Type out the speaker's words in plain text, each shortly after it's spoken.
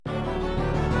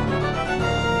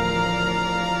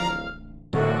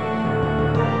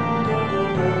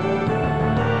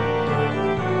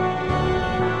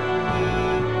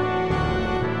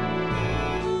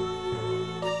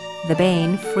the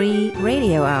Baen Free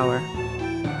Radio Hour.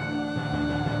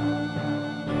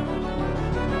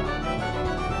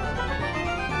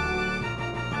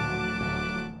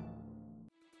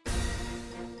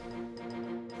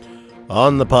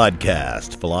 On the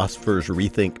podcast, philosophers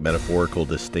rethink metaphorical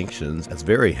distinctions as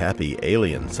very happy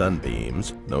alien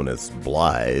sunbeams, known as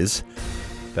blighs,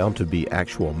 found to be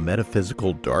actual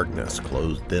metaphysical darkness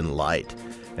clothed in light,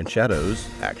 and shadows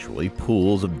actually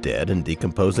pools of dead and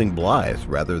decomposing blighs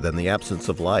rather than the absence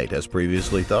of light as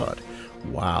previously thought.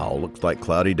 Wow, looks like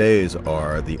cloudy days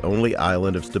are the only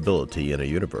island of stability in a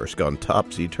universe gone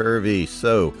topsy-turvy,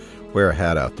 so wear a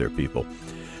hat out there, people.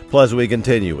 Plus, we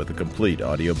continue with a complete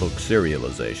audiobook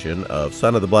serialization of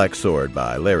Son of the Black Sword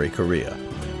by Larry Correia.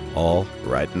 All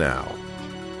right now.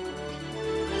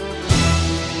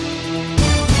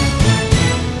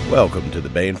 Welcome to the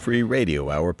Baen Free Radio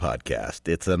Hour podcast.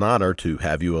 It's an honor to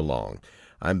have you along.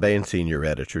 I'm Baen Senior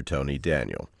Editor Tony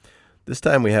Daniel. This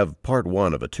time we have part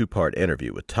one of a two-part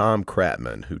interview with Tom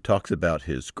Kratman, who talks about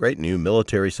his great new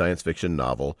military science fiction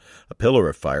novel, A Pillar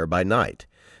of Fire by Night.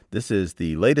 This is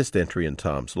the latest entry in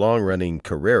Tom's long-running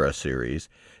Carrera series,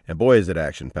 and boy is it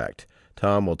action-packed.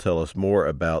 Tom will tell us more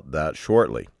about that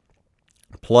shortly.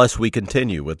 Plus, we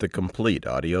continue with the complete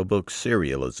audiobook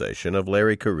serialization of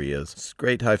Larry Correia's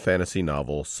great high fantasy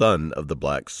novel, Son of the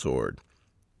Black Sword.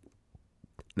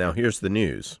 Now here's the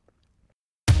news.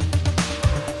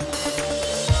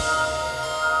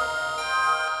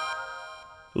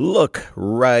 Look,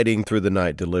 riding through the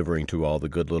night delivering to all the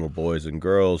good little boys and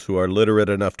girls who are literate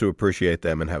enough to appreciate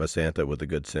them and have a Santa with the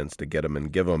good sense to get them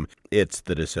and give them. It's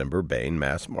the December Baen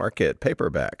Mass Market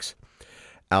paperbacks.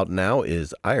 Out now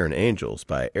is Iron Angels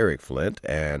by Eric Flint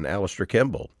and Alistair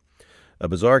Kimball. A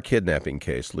bizarre kidnapping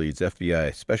case leads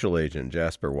FBI Special Agent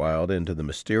Jasper Wilde into the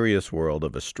mysterious world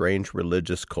of a strange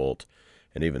religious cult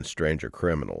and even stranger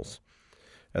criminals.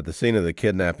 At the scene of the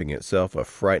kidnapping itself, a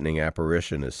frightening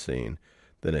apparition is seen.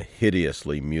 Then a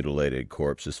hideously mutilated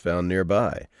corpse is found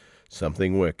nearby.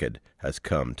 Something wicked has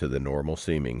come to the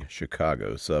normal-seeming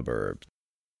Chicago suburbs.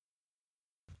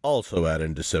 Also out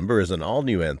in December is an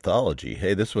all-new anthology.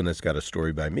 Hey, this one has got a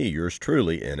story by me, yours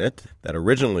truly, in it, that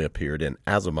originally appeared in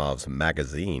Asimov's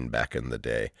magazine back in the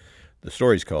day. The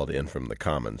story's called In From the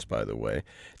Commons, by the way.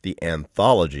 The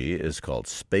anthology is called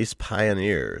Space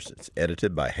Pioneers. It's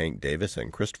edited by Hank Davis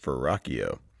and Christopher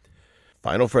Rocchio.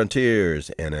 Final Frontiers,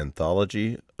 an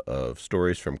anthology of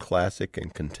stories from classic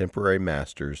and contemporary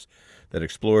masters that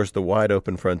explores the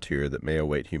wide-open frontier that may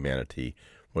await humanity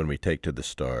when we take to the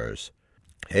stars.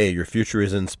 Hey, your future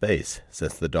is in space.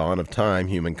 Since the dawn of time,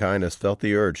 humankind has felt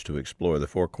the urge to explore the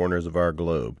four corners of our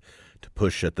globe, to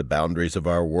push at the boundaries of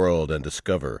our world and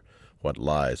discover what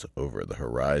lies over the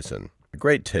horizon.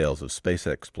 Great Tales of Space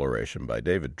Exploration by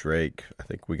David Drake. I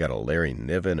think we got a Larry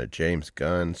Niven, a James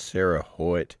Gunn, Sarah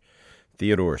Hoyt,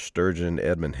 Theodore Sturgeon,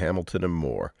 Edmund Hamilton, and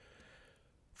more.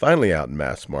 Finally out in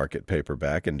mass market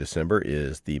paperback in December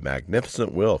is The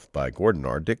Magnificent Wilf by Gordon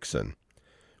R. Dickson.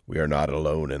 We are not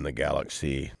alone in the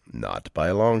galaxy, not by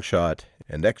a long shot,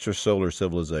 and extrasolar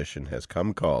civilization has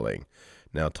come calling.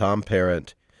 Now Tom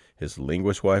Parrt, his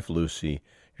linguist wife Lucy,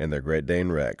 and their Great Dane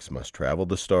Rex must travel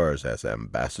the stars as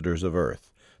ambassadors of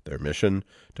Earth. Their mission,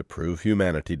 to prove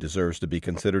humanity deserves to be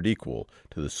considered equal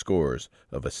to the scores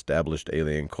of established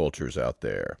alien cultures out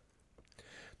there.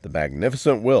 The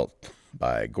Magnificent Wilf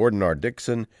by Gordon R.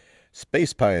 Dickson,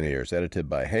 Space Pioneers, edited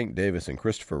by Hank Davis and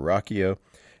Christopher Rocchio,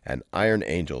 and Iron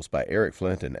Angels by Eric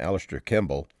Flint and Alistair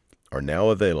Kimball are now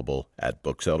available at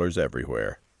booksellers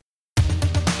everywhere.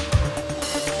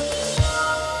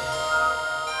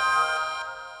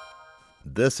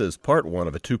 This is part one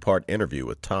of a two-part interview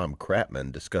with Tom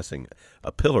Kratman discussing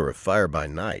A Pillar of Fire by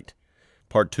Night.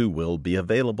 Part two will be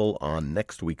available on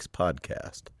next week's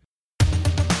podcast.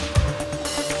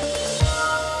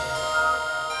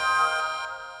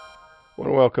 I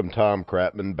want to welcome Tom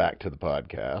Kratman back to the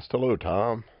podcast. Hello,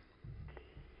 Tom.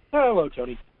 Hello,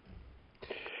 Tony.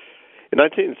 In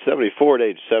 1974, at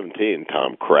age 17,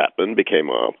 Tom Kratman became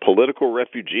a political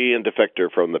refugee and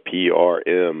defector from the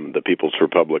PRM, the People's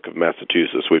Republic of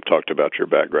Massachusetts. We've talked about your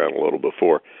background a little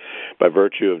before. By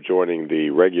virtue of joining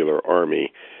the regular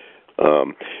Army,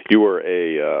 you were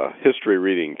a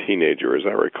history-reading teenager, as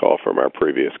I recall from our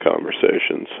previous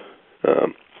conversations.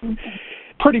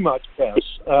 Pretty much, yes.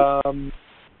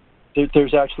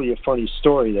 There's actually a funny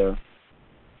story there.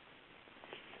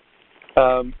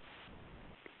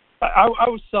 I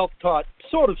was self-taught,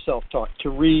 sort of self-taught, to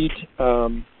read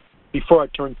before I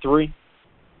turned 3.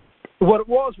 What it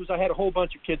was I had a whole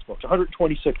bunch of kids' books,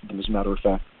 126 of them, as a matter of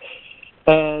fact.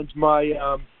 And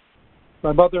my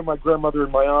mother, my grandmother,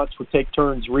 and my aunts would take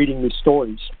turns reading these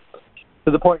stories.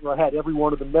 to the point where I had every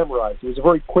one of them memorized. It was a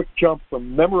very quick jump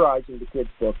from memorizing the kids'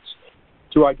 books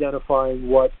to identifying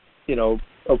what,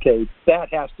 okay, that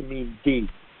has to mean D.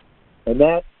 And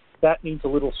that means a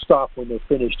little stop when they're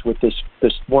finished with this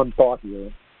one thought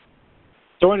here.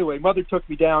 So anyway, Mother took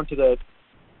me down to the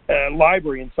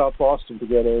library in South Boston to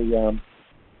get a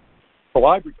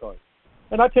library card.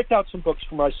 And I picked out some books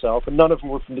for myself, and none of them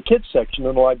were from the kids section,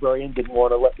 and the librarian didn't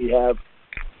want to let me have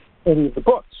any of the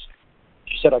books.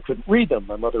 She said I couldn't read them.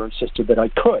 My mother insisted that I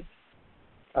could.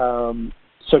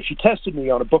 So she tested me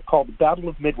on a book called The Battle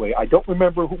of Midway. I don't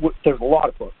remember there's a lot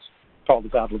of books called The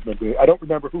Battle of Midway. I don't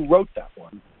remember who wrote that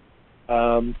one.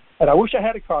 And I wish I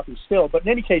had a copy still, but in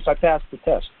any case, I passed the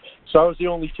test. So I was the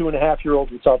only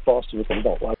 2.5-year-old in South Boston with an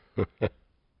adult life.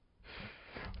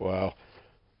 Wow.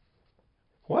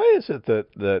 Why is it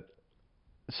that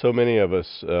so many of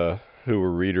us who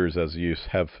were readers as youth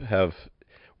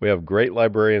we have great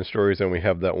librarian stories, and we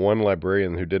have that one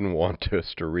librarian who didn't want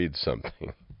us to read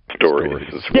something? Stories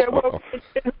as well. Yeah, well, in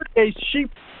her case,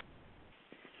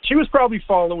 she was probably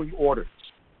following orders.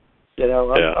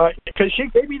 Because she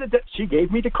gave me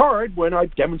the card when I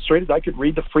demonstrated I could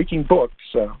read the freaking book.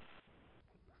 So.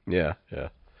 Yeah.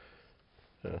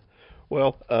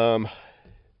 Well,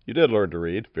 you did learn to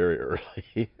read very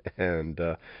early, and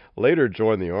later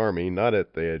joined the Army, not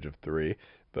at the age of 3,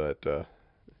 but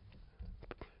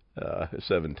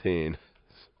 17.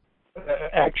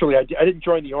 Actually, I didn't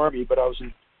join the Army, but I was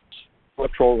in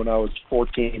patrol when I was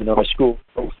 14, and my school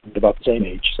was about the same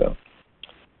age. So.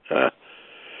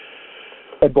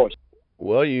 Head boys.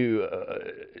 Well, you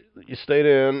stayed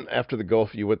in after the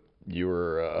Gulf. You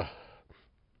were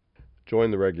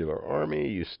joined the regular Army.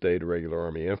 You stayed a regular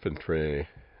Army infantryman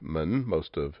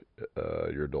most of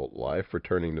your adult life,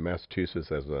 returning to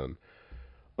Massachusetts as an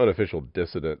unofficial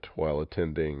dissident while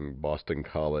attending Boston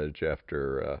College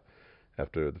after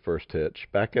the first hitch.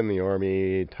 Back in the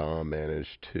Army, Tom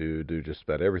managed to do just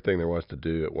about everything there was to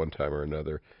do at one time or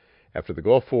another. After the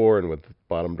Gulf War, and with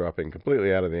bottom dropping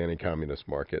completely out of the anti-communist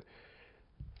market,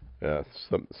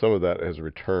 some of that has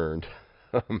returned.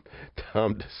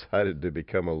 Tom decided to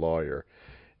become a lawyer.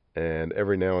 And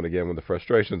every now and again, when the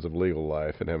frustrations of legal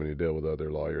life and having to deal with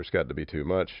other lawyers got to be too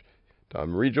much,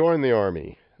 Tom rejoined the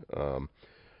Army,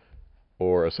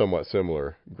 or a somewhat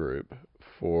similar group,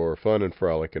 for fun and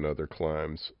frolic and other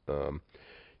climes.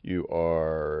 You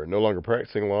are no longer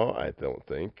practicing law, I don't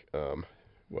think.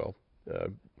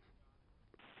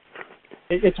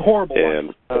 It's horrible.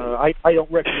 And I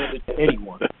don't recommend it to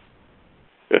anyone.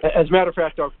 As a matter of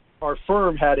fact, our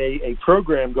firm had a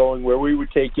program going where we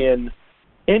would take in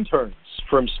interns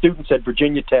from students at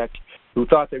Virginia Tech who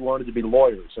thought they wanted to be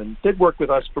lawyers, and they'd work with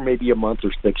us for maybe a month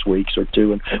or 6 weeks or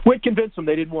 2, and we'd convince them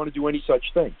they didn't want to do any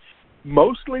such thing.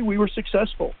 Mostly, we were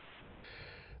successful.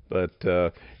 But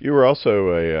you were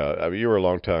also you were a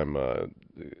long-time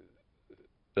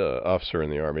officer in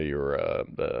the Army. You were,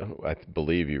 I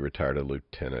believe, you retired a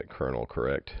lieutenant colonel,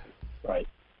 correct? Right.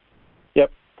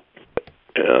 Yep.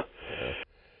 Yeah.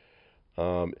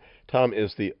 Tom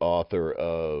is the author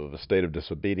of A State of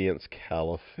Disobedience,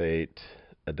 Caliphate,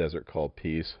 A Desert Called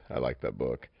Peace. I like that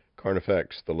book.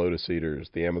 Carnifex, The Lotus Eaters,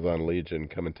 The Amazon Legion,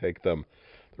 Come and Take Them,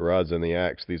 The Rods and the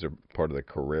Axe. These are part of the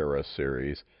Carrera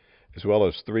series, as well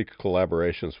as 3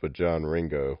 collaborations with John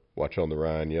Ringo, Watch on the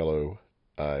Rhine, Yellow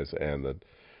Eyes, and the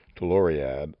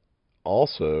Telluriad.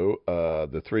 Also,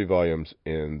 the 3 volumes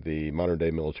in the Modern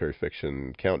Day Military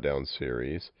Fiction Countdown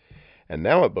series. And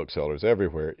now at booksellers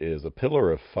everywhere is A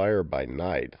Pillar of Fire by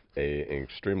Night, an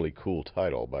extremely cool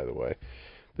title, by the way.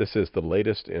 This is the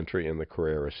latest entry in the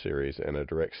Carrera series and a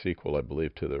direct sequel, I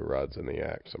believe, to The Rods and the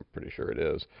Axe. I'm pretty sure it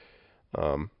is.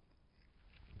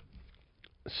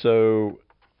 So,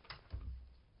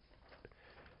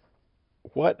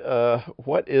 what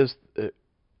is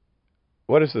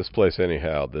this place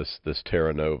anyhow? This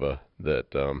Terra Nova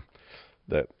that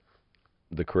the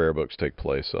Carrera books take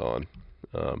place on.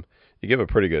 You give a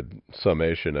pretty good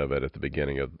summation of it at the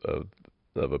beginning of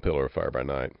A Pillar of Fire by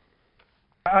Night.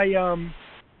 The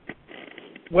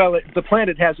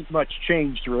planet hasn't much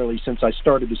changed really since I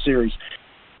started the series.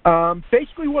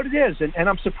 Basically what it is, and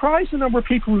I'm surprised the number of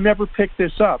people who never picked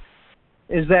this up,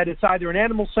 is that it's either an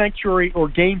animal sanctuary or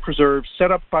game preserve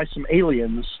set up by some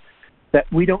aliens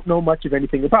that we don't know much of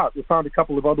anything about. We found a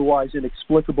couple of otherwise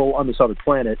inexplicable on this other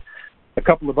planet, a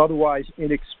couple of otherwise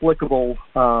inexplicable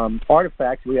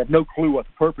artifacts. We have no clue what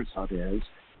the purpose of is.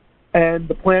 And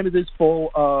the planet is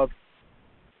full of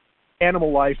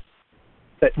animal life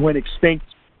that went extinct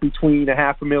between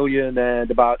 500,000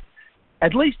 and about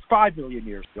at least 5 million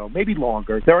years ago, maybe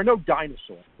longer. There are no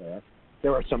dinosaurs there.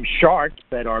 There are some sharks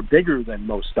that are bigger than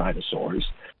most dinosaurs.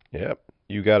 Yep.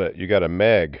 You got a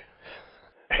Meg.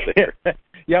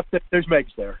 Yep, there's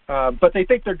Megs there. But they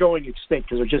think they're going extinct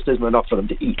because there just isn't enough for them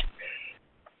to eat.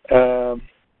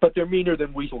 But they're meaner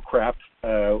than weasel crap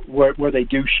where they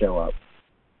do show up.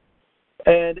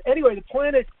 And anyway, the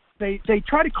planet, they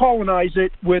try to colonize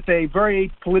it with a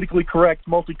very politically correct,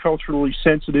 multiculturally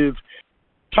sensitive,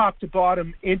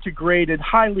 top-to-bottom, integrated,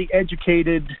 highly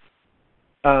educated,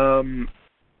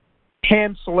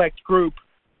 hand-select group,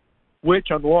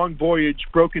 which on the long voyage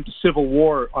broke into civil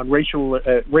war on racial,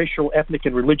 ethnic,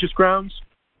 and religious grounds,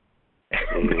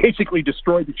 basically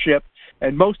destroyed the ship,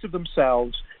 and most of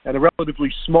themselves and a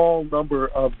relatively small number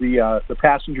of the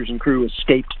passengers and crew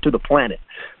escaped to the planet,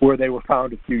 where they were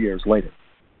found a few years later.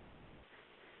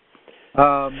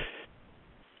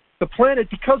 The planet,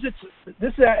 because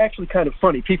this is actually kind of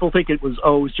funny. People think it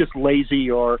was just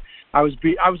lazy, or I was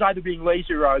either being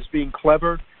lazy or I was being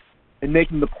clever in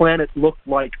making the planet look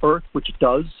like Earth, which it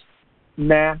does.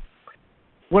 Nah.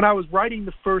 When I was writing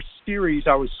the first series,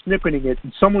 I was snippeting it,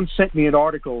 and someone sent me an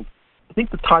article. I think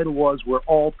the title was "We're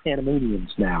All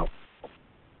Panamanians Now,"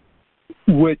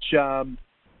 which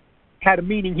had a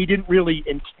meaning he didn't really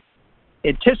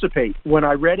anticipate. When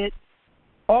I read it,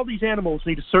 all these animals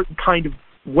need a certain kind of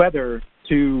weather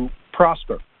to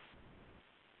prosper.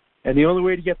 And the only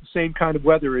way to get the same kind of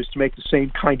weather is to make the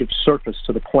same kind of surface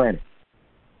to the planet.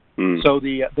 So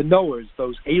the knowers,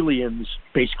 those aliens,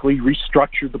 basically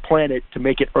restructured the planet to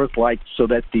make it Earth-like so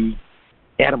that the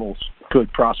animals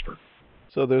could prosper.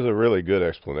 So there's a really good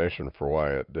explanation for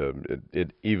why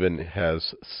it even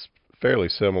has fairly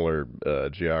similar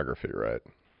geography, right?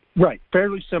 Right,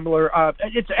 fairly similar.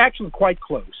 It's actually quite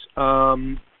close.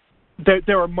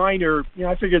 There are minor,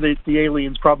 I figure that the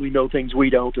aliens probably know things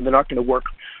we don't, and they're not going to work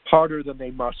harder than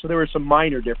they must. So there are some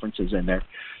minor differences in there.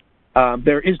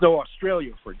 There is no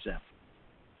Australia, for example.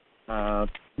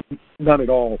 None at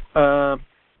all.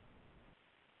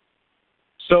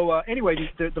 Anyway,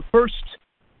 the first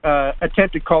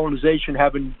attempt at colonization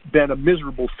having been a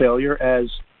miserable failure, as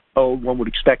one would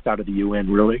expect out of the UN,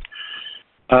 really.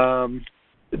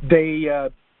 They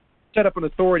set up an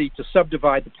authority to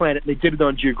subdivide the planet, and they did it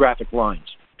on geographic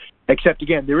lines. Except,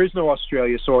 again, there is no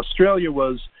Australia, so Australia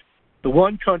was the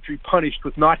one country punished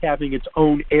with not having its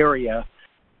own area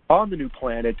on the new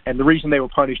planet, and the reason they were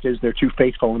punished is they're too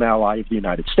faithful an ally of the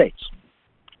United States,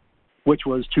 which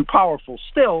was too powerful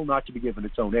still not to be given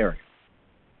its own area.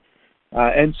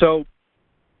 And so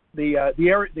the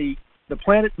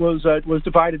planet was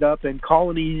divided up, and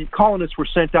colonists were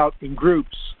sent out in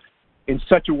groups in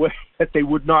such a way that they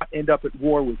would not end up at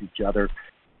war with each other,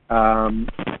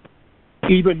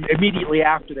 even immediately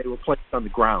after they were placed on the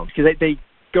ground, because they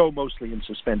go mostly in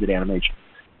suspended animation.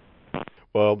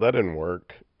 Well, that didn't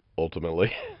work,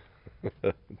 ultimately.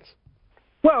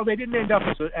 Well, they didn't end up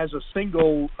as a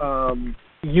single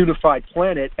unified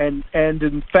planet, and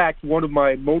in fact, one of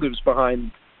my motives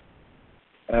behind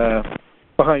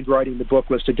writing the book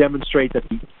was to demonstrate that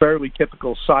the fairly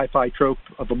typical sci-fi trope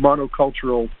of a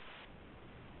monocultural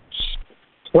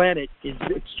planet is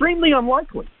extremely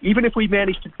unlikely. Even if we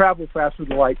manage to travel faster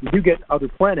than light, we do get other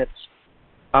planets.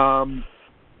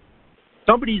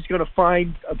 Somebody's going to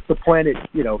find the planet,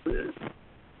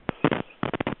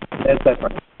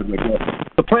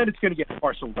 the planet's going to get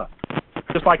parceled up,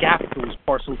 just like Africa was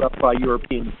parceled up by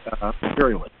European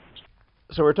imperialists.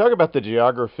 So we're talking about the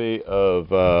geography of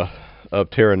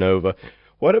Terra Nova.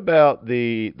 What about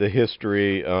the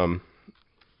history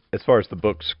as far as the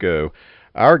books go?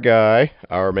 Our guy,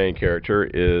 our main character,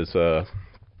 is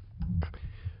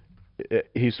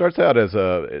he starts out as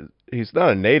he's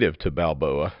not a native to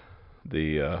Balboa,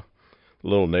 the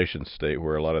little nation state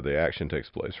where a lot of the action takes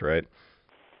place, right?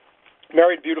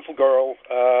 Married a beautiful girl,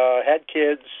 had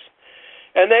kids,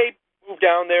 and they moved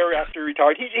down there after he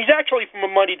retired. He's actually from a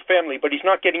moneyed family, but he's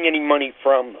not getting any money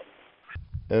from them.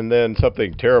 And then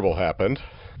something terrible happened.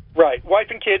 Right. Wife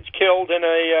and kids killed in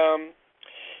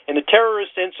a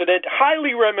terrorist incident,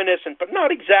 highly reminiscent, but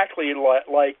not exactly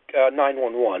like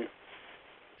 9/11.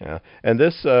 Yeah, and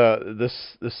this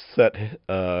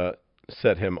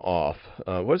set him off.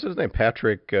 What's his name?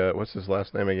 Patrick. What's his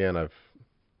last name again? I'm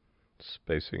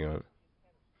spacing on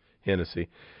Hennessy.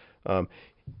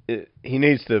 He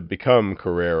needs to become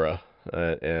Carrera,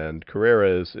 and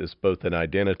Carrera is both an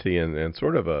identity and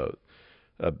sort of a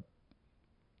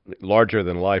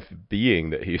larger-than-life being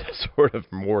that he sort of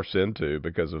morphs into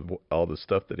because of all the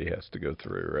stuff that he has to go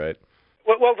through, right?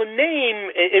 Well, the name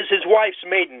is his wife's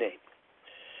maiden name.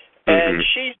 And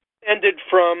she descended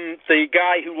from the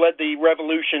guy who led the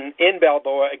revolution in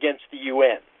Balboa against the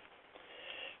UN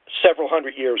several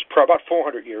hundred years, about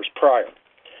 400 years prior.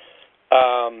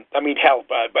 I mean, hell,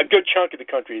 a good chunk of the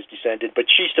country is descended, but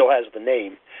she still has the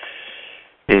name.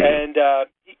 And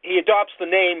he adopts the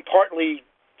name partly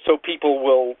so people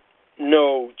will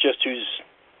know just who's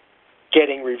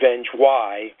getting revenge,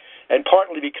 why, and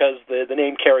partly because the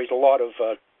name carries a lot of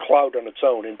clout on its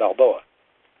own in Balboa.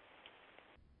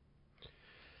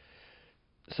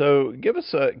 So,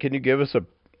 can you give us a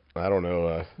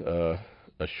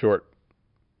short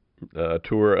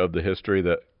tour of the history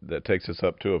that takes us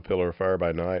up to A Pillar of Fire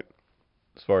by Night,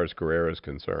 as far as Carrera is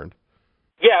concerned?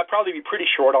 Yeah, it'll probably be pretty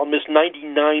short. I'll miss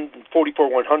 99 and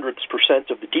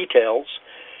 44/100% of the details.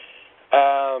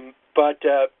 But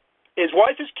his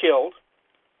wife is killed.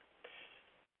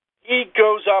 He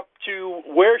goes up to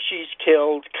where she's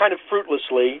killed, kind of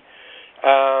fruitlessly,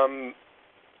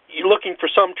 looking for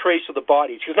some trace of the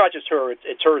bodies. Because not just her,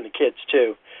 it's her and the kids,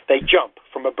 too. They jump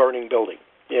from a burning building.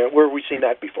 Where have we seen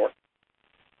that before?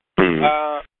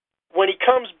 When he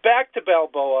comes back to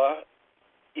Balboa,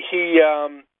 he's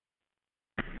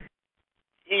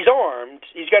armed.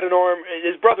 He's got an arm.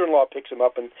 His brother-in-law picks him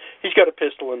up, and he's got a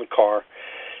pistol in the car.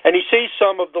 And he sees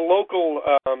some of the local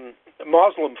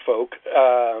Muslim folk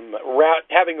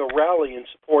having a rally in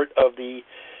support of the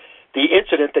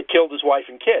incident that killed his wife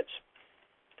and kids.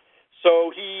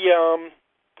 So he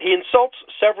insults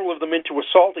several of them into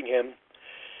assaulting him,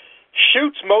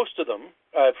 shoots most of them.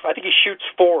 I think he shoots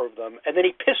 4 of them, and then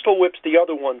he pistol whips the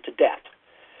other one to death.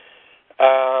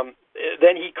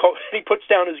 Then he puts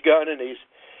down his gun and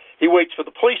he waits for the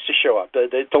police to show up.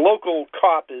 The local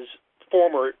cop is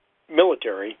former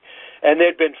military, and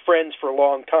they'd been friends for a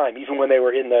long time, even when they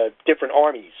were in the different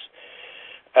armies.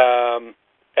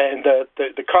 And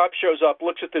the cop shows up,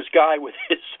 looks at this guy with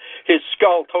his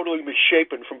skull totally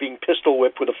misshapen from being pistol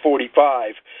whipped with a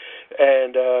 .45,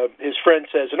 and his friend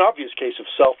says, "An obvious case of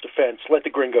self-defense. Let the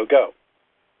gringo go."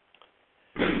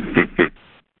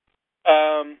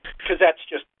 Because that's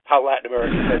just how Latin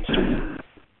America tends to.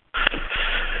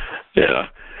 Yeah.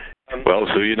 Well,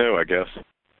 so you know, I guess.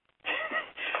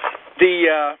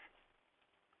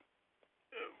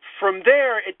 From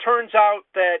there, it turns out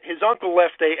that his uncle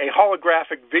left a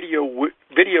holographic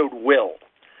videoed will.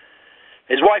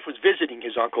 His wife was visiting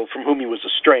his uncle, from whom he was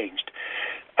estranged.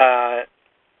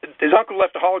 His uncle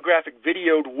left a holographic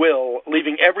videoed will,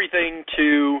 leaving everything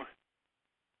to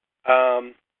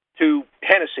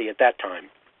Hennessy at that time,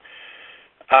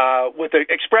 with the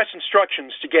express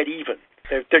instructions to get even.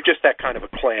 They're just that kind of a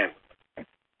clan.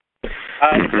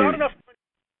 It's not enough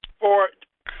for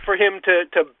him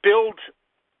to build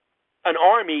an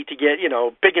army to get,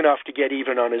 big enough to get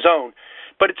even on his own,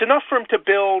 but it's enough for him to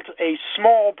build a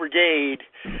small brigade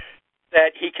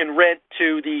that he can rent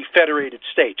to the Federated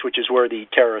States, which is where the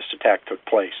terrorist attack took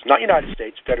place. Not United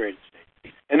States, Federated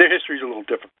States. And their history is a little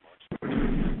different, of course.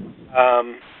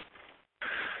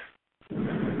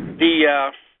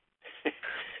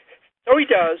 So he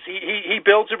does. He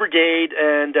builds a brigade,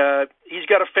 and he's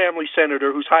got a family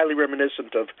senator who's highly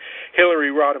reminiscent of Hillary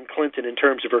Rodham Clinton in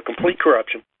terms of her complete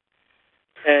corruption.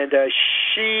 And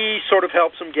she sort of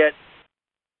helps him get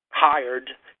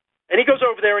hired. And he goes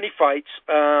over there and he fights.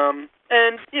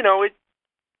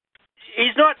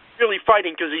 He's not really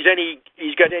fighting because he's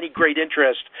got any great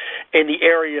interest in the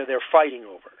area they're fighting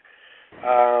over,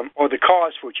 or the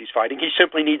cause for which he's fighting. He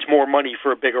simply needs more money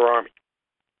for a bigger army.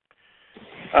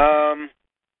 And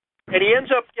he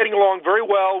ends up getting along very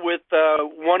well with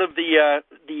one of the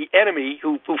enemy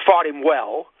who fought him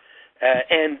well,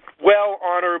 and well,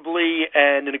 honorably,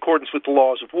 and in accordance with the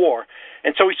laws of war.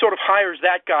 And so he sort of hires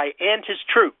that guy and his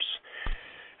troops.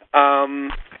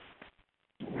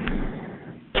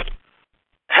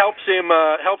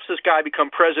 Helps this guy become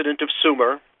president of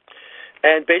Sumer,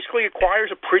 and basically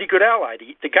acquires a pretty good ally.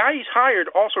 The guy he's hired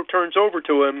also turns over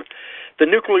to him the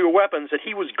nuclear weapons that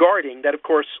he was guarding, that, of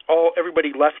course,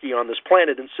 everybody lefty on this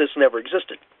planet insists never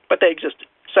existed. But they existed,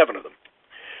 7 of them.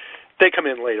 They come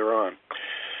in later on.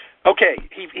 Okay,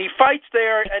 he fights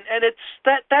there, and it's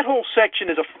that whole section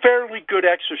is a fairly good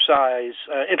exercise,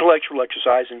 intellectual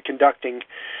exercise in conducting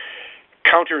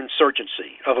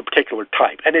counterinsurgency of a particular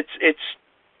type. And it's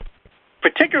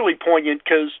particularly poignant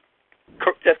because,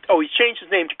 he's changed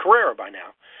his name to Carrera by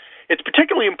now. It's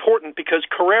particularly important because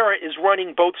Carrera is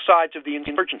running both sides of the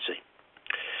insurgency.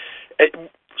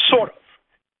 Sort of.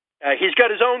 He's got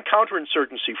his own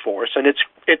counterinsurgency force, and it's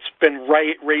been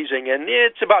raising, and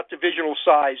it's about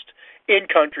divisional-sized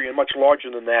in-country and much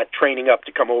larger than that, training up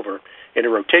to come over in a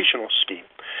rotational scheme.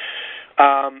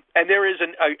 And there is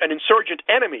an insurgent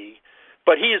enemy,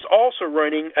 but he is also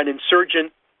running an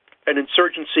insurgency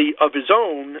of his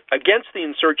own against the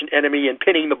insurgent enemy and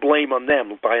pinning the blame on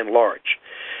them, by and large.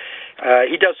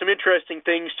 He does some interesting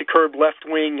things to curb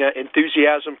left-wing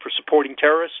enthusiasm for supporting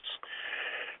terrorists.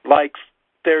 Like,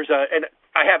 and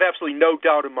I have absolutely no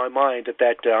doubt in my mind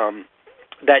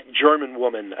that German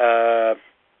woman,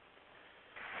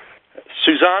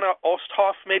 Susanna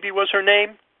Osthoff, maybe was her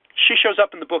name. She shows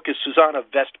up in the book as Susanna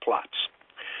Westplatz.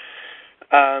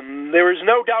 There is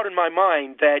no doubt in my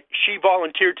mind that she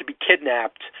volunteered to be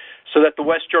kidnapped so that the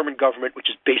West German government, which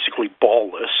is basically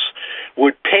ballless,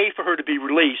 would pay for her to be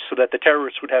released so that the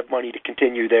terrorists would have money to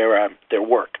continue their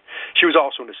work. She was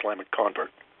also an Islamic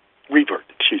revert.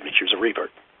 She was a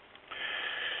revert.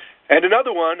 And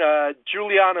another one,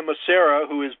 Juliana Macera,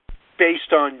 who is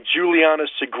based on Julia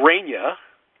Segreña,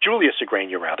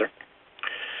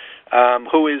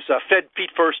 who is fed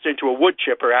feet first into a wood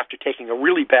chipper after taking a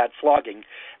really bad flogging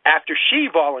after she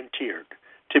volunteered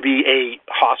to be a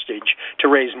hostage to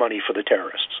raise money for the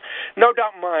terrorists. No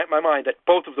doubt in my mind that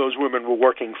both of those women were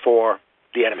working for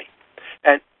the enemy,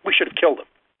 and we should have killed them.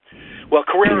 Well,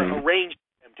 Carrera arranged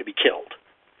them to be killed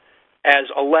as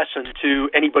a lesson to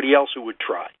anybody else who would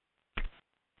try,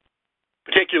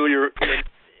 particularly in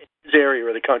his area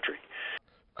of the country.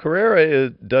 Carrera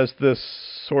does this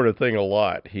sort of thing a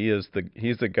lot. He's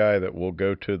the guy that will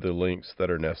go to the lengths that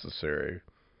are necessary.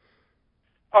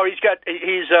 Oh,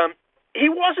 he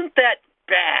wasn't that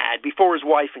bad before his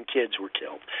wife and kids were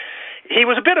killed. He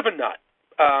was a bit of a nut,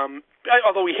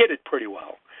 although he hid it pretty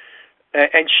well.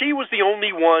 And she was the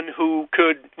only one who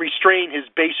could restrain his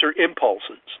baser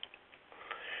impulses.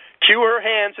 Cue her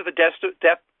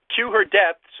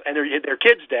deaths and their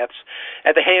kids' deaths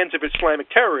at the hands of Islamic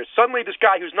terrorists. Suddenly this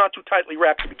guy who's not too tightly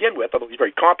wrapped to begin with, although he's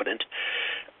very competent,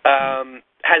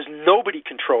 has nobody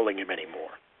controlling him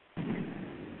anymore.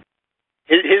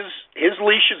 His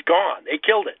leash is gone. They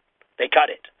killed it. They cut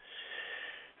it.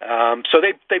 So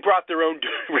they brought their own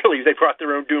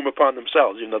doom upon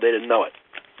themselves, even though they didn't know it.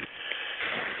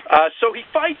 So he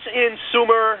fights in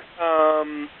Sumer.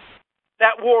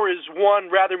 That war is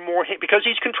won rather more because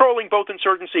he's controlling both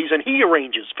insurgencies, and he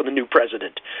arranges for the new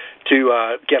president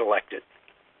to get elected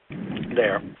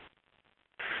there.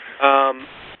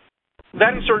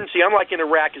 That insurgency, unlike in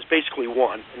Iraq, is basically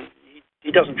won. And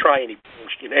he doesn't try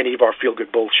any of our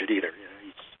feel-good bullshit either. You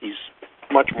know, he's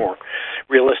much more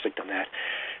realistic than that.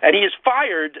 And he is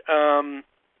fired and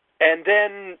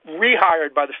then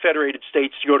rehired by the Federated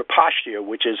States to go to Pashtia,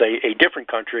 which is a different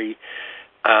country,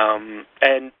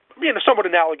 and somewhat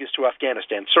analogous to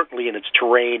Afghanistan, certainly in its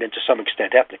terrain and to some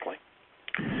extent ethnically.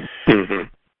 Mm-hmm.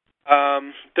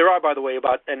 There are, by the way,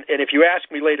 and if you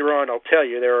ask me later on, I'll tell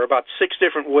you, there are about 6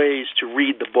 different ways to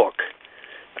read the book.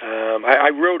 I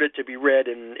wrote it to be read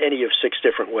in any of 6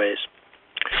 different ways.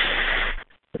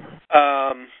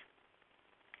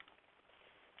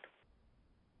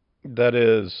 That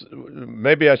is,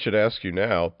 maybe I should ask you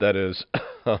now, that is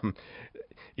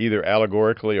either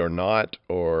allegorically or not,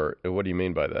 or what do you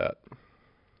mean by that?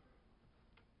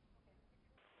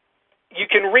 You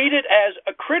can read it as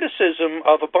a criticism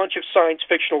of a bunch of science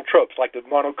fictional tropes, like the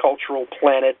monocultural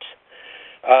planet.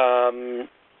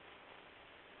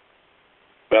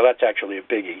 Well, that's actually a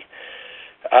biggie.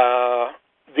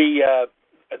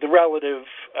 The relative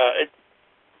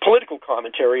political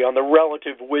commentary on the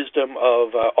relative wisdom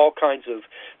of all kinds of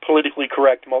politically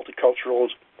correct, multiculturally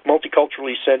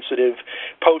sensitive,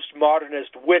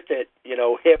 postmodernist with it,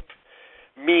 hip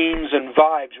memes and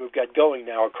vibes we've got going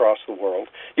now across the world.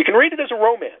 You can read it as a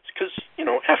romance, because,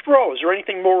 after all, is there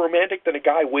anything more romantic than a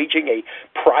guy waging a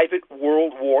private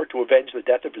world war to avenge the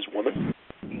death of his woman?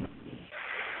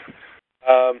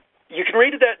 You can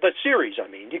read it as the series,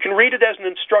 you can read it as an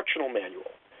instructional manual,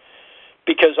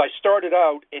 because I started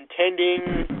out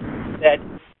intending that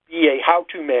be a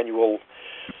how-to manual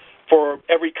for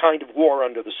every kind of war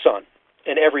under the sun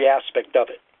and every aspect of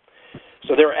it.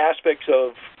 So there are aspects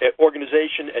of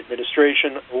organization,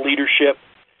 administration, leadership,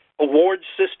 award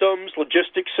systems,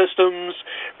 logistics systems,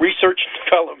 research and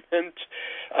development,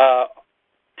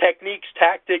 techniques,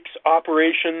 tactics,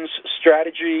 operations,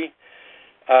 strategy.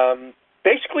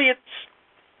 Basically, it's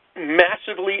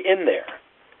massively in there.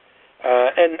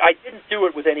 And I didn't do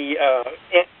it with any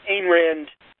Ayn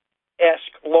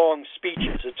Rand-esque long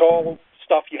speeches. It's all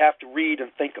stuff you have to read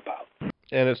and think about.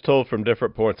 And it's told from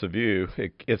different points of view.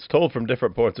 It's told from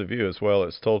different points of view as well.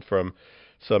 It's told from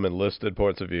some enlisted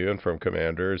points of view and from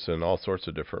commanders and all sorts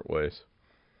of different ways.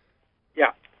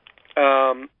 Yeah.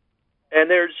 And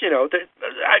there's,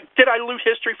 did I loot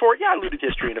history for it? Yeah, I looted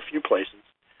history in a few places.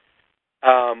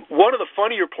 One of the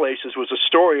funnier places was a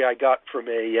story I got from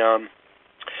a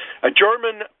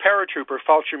German paratrooper,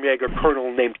 Fallschirmjäger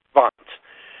colonel named Quandt,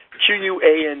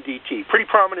 Quandt. Pretty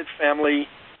prominent family.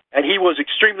 And he was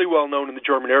extremely well known in the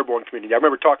German airborne community. I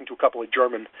remember talking to a couple of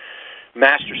German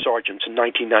master sergeants in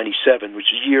 1997,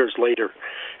 which is years later,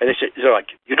 and they're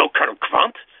like, "You know Colonel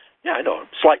Kratman?" Yeah, I know him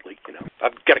slightly.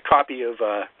 I've got a copy of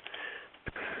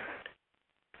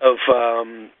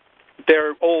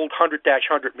their old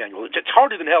 100-100 manual. It's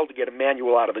harder than hell to get a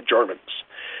manual out of the Germans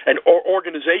and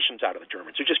organizations out of the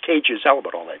Germans. They're just cagey as hell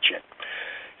about all that shit.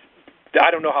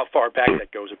 I don't know how far back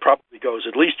that goes. It probably goes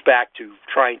at least back to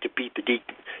trying to beat the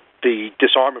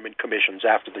disarmament commissions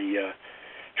after the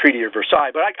Treaty of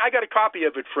Versailles. But I got a copy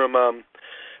of it from Kratman,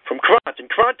 and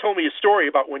Kratman told me a story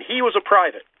about when he was a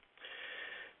private,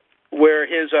 where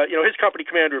his company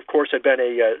commander, of course, had been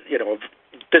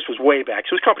this was way back.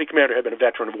 So his company commander had been a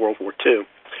veteran of World War II,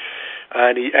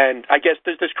 and I guess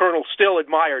this colonel still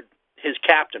admired his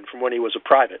captain from when he was a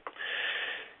private,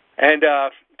 and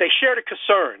they shared a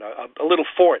caserne, a little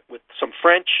fort with some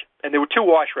French, and there were two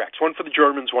wash racks, one for the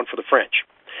Germans, one for the French,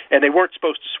 and they weren't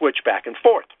supposed to switch back and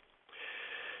forth.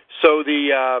 So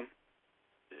this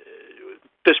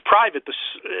private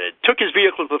took his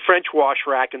vehicle to the French wash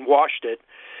rack and washed it,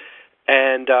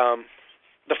 and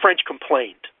the French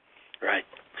complained, right?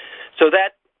 So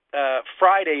that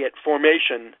Friday at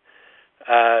formation,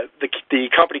 the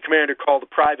company commander called the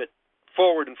private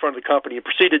forward in front of the company and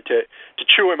proceeded to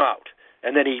chew him out.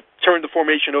 And then he turned the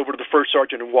formation over to the first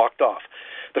sergeant and walked off.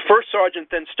 The first sergeant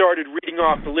then started reading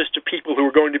off the list of people who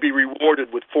were going to be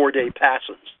rewarded with 4-day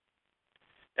passes.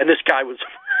 And this guy was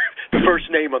the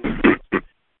first name on the list.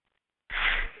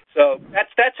 So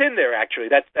that's in there, actually.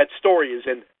 That story is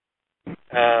in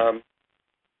there.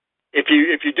 If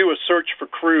you do a search for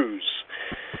crews,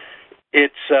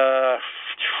 it's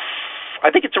I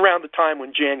think it's around the time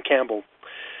when Jan Campbell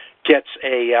gets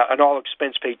an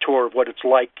all-expense-paid tour of what it's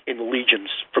like in the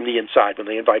Legions from the inside when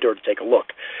they invite her to take a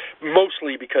look.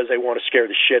 Mostly because they want to scare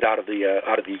the shit out of the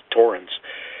Taurans,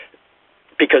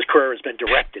 because Carrera has been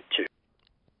directed to.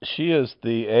 She is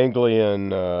the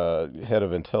Anglian head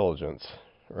of intelligence,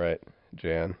 right,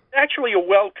 Jan? Actually, a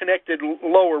well-connected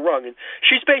lower rung, and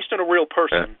she's based on a real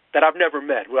person that I've never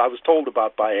met, who I was told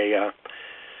about by a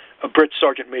Brit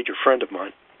Sergeant Major friend of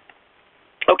mine.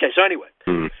 Okay, so anyway,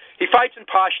 he fights in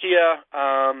Pastia.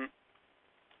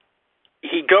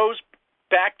 He goes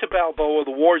back to Balboa.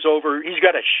 The war's over. He's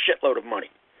got a shitload of money.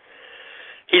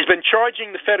 He's been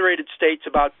charging the Federated States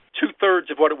about 2/3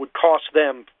 of what it would cost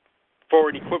them for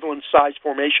an equivalent size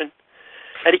formation,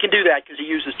 and he can do that because he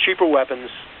uses cheaper weapons,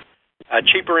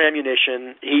 cheaper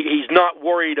ammunition. He's not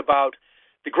worried about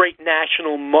the great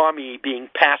national mommy being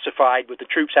pacified with the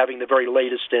troops having the very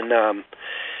latest in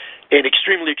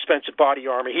extremely expensive body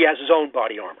armor. He has his own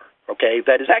body armor. Okay,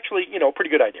 that is actually a pretty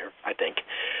good idea, I think,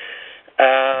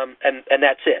 and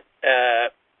that's it.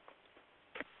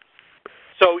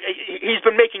 So he's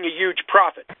been making a huge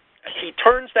profit. He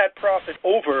turns that profit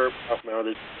over.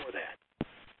 Before that,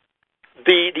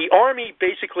 the army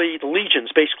basically, the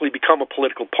legions basically become a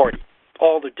political party.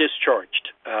 All the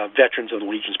discharged veterans of the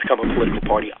legions become a political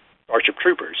party. Starship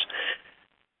Troopers,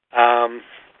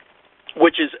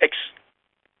 which is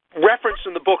referenced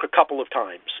in the book a couple of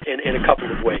times in a couple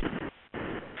of ways.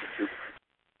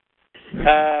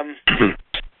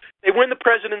 They win the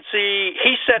presidency.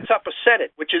 He sets up a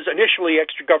Senate, which is initially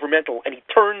extra-governmental, and he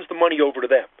turns the money over to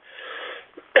them.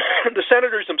 The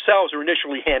senators themselves are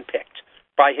initially handpicked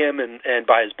by him and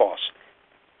by his boss,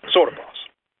 sort of boss.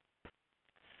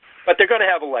 But they're going to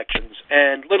have elections,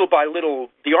 and little by little,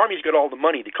 the Army's got all the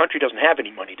money. The country doesn't have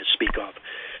any money to speak of.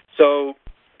 So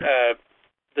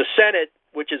the Senate,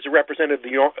 which is a representative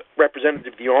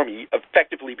of the Army,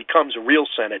 effectively becomes a real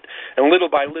Senate, and little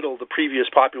by little, the previous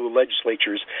popular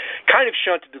legislatures kind of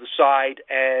shunted to the side,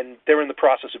 and they're in the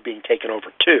process of being taken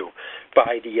over too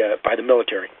by the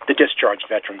military, the discharged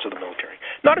veterans of the military.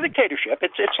 Not a dictatorship.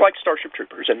 It's like Starship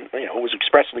Troopers, and it was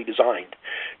expressly designed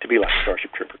to be like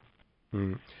Starship Troopers.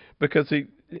 Because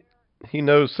he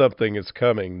knows something is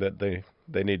coming that they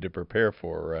need to prepare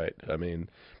for, right? I mean,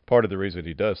 part of the reason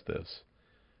he does this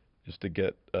is to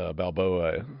get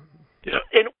Balboa. Yeah.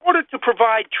 In order to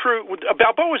provide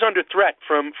Balboa is under threat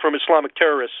from Islamic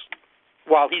terrorists.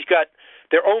 While he's got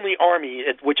their only army,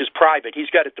 which is private, he's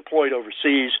got it deployed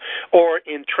overseas or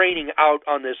in training out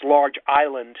on this large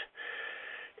island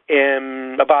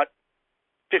about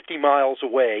 50 miles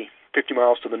away, 50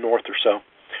 miles to the north or so.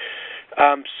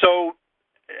 So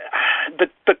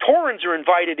the Taurans are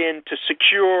invited in to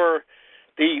secure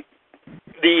the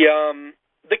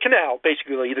canal,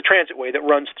 basically the transitway that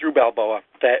runs through Balboa,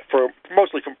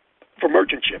 mostly for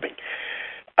merchant shipping.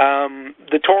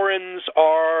 The Taurans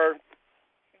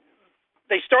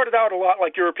they started out a lot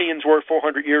like Europeans were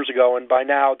 400 years ago, and by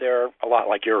now they're a lot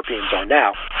like Europeans are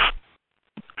now.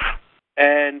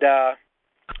 and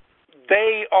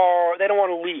they don't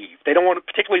want to leave. They don't want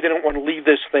to leave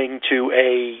this thing to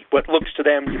what looks to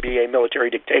them to be a military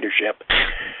dictatorship,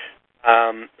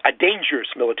 a dangerous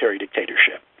military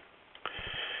dictatorship,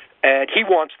 and he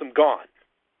wants them gone.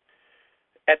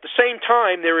 At the same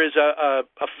time, there is a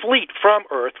fleet from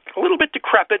Earth, a little bit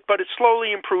decrepit, but it's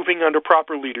slowly improving under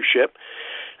proper leadership.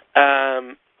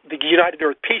 The United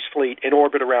Earth Peace Fleet in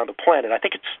orbit around the planet. I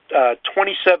think it's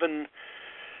 27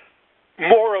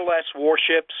 more or less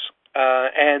warships,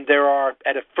 and there are,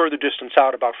 at a further distance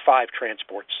out, about 5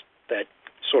 transports that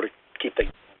sort of keep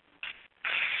things.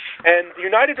 And the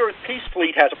United Earth Peace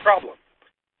Fleet has a problem,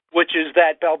 which is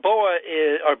that the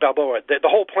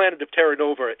whole planet of Terra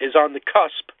Nova is on the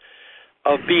cusp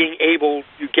of being able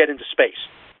to get into space.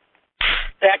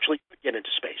 They actually could get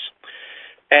into space.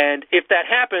 And if that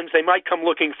happens, they might come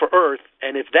looking for Earth.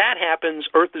 And if that happens,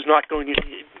 Earth is not going to...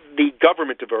 The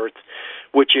government of Earth,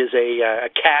 which is a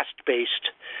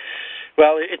caste-based...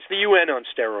 Well, it's the UN on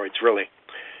steroids, really,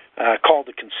 called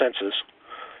the Consensus.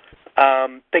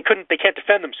 They can't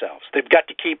defend themselves. They've got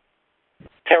to keep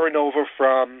Terra Nova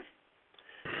from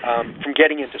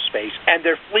getting into space, and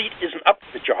their fleet isn't up to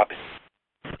the job.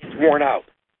 It's worn out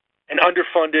and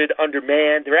underfunded,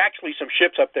 undermanned. There are actually some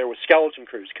ships up there with skeleton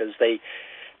crews because they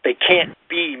can't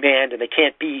be manned and they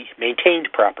can't be maintained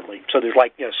properly. So there's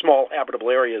small habitable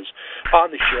areas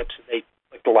on the ships. And they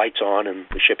click the lights on and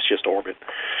the ships just orbit.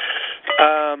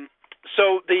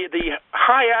 So the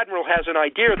High Admiral has an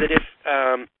idea that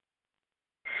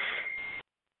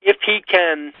if he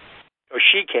can, or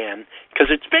she can, because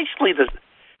it's basically the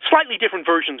slightly different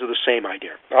versions of the same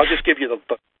idea. I'll just give you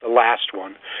the last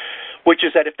one, which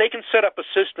is that if they can set up a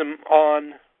system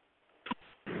on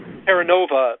Terra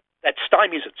Nova that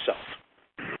stymies itself,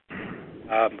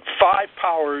 5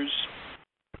 powers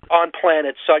on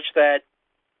planets such that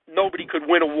nobody could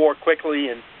win a war quickly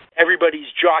and everybody's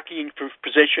jockeying for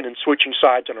position and switching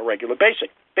sides on a regular basis.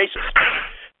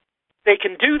 They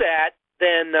can do that,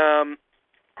 then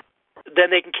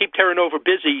they can keep Terra Nova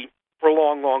busy for a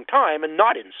long, long time and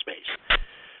not in space.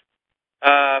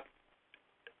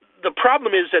 The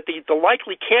problem is that the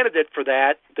likely candidate for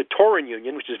that, the Tauran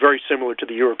Union, which is very similar to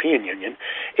the European Union,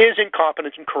 is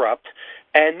incompetent and corrupt,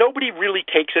 and nobody really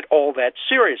takes it all that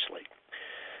seriously.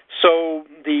 So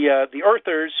the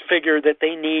Earthers figure that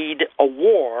they need a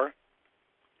war,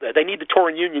 that they need the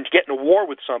Tauran Union to get in a war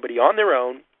with somebody on their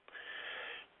own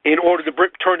in order to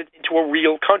turn it into a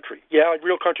real country. Yeah, a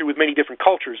real country with many different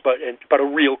cultures, but a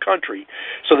real country,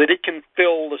 so that it can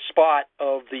fill the spot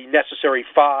of the necessary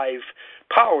 5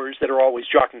 powers that are always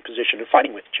jockeying position and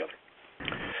fighting with each other.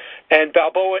 And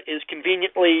Balboa is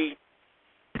conveniently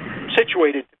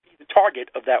situated to be the target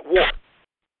of that war.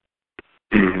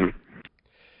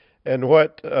 And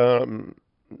what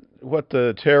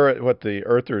the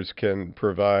Earthers can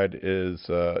provide is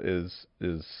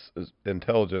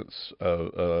intelligence,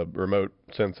 remote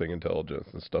sensing intelligence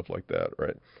and stuff like that,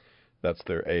 right? That's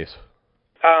their ace.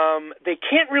 They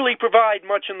can't really provide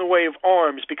much in the way of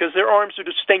arms because their arms are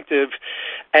distinctive,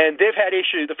 and they've had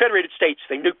issues. The Federated States,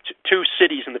 they nuked 2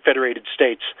 cities in the Federated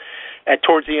States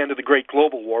towards the end of the Great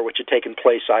Global War, which had taken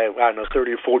place, I don't know,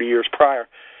 30 or 40 years prior.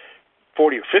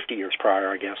 40 or 50 years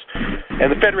prior, I guess.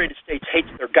 And the Federated States hates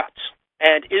their guts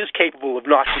and is capable of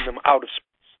knocking them out of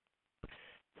space.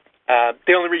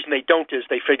 The only reason they don't is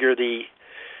they figure the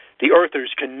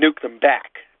Earthers can nuke them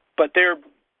back. But they're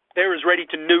as ready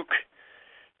to nuke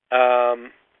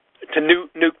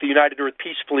the United Earth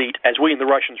Peace Fleet as we and the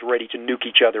Russians were ready to nuke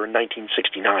each other in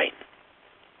 1969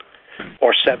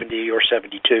 or 70 or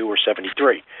 72 or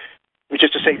 73. Which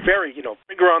is to say, very,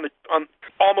 finger on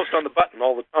almost on the button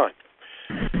all the time.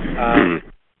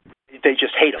 They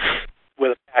just hate them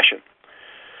with a passion.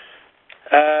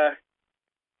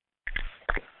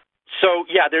 So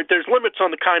yeah, there's limits on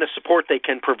the kind of support they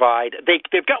can provide.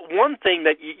 They've got one thing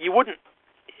that you wouldn't.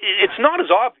 It's not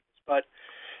as obvious, but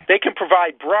they can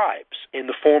provide bribes in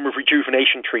the form of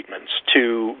rejuvenation treatments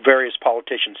to various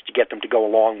politicians to get them to go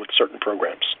along with certain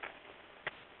programs.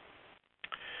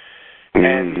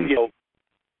 And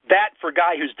that for a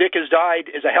guy whose dick has died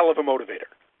is a hell of a motivator.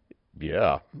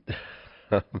 Yeah.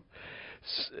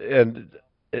 And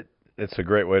it's a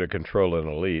great way to control an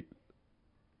elite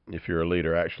if your elite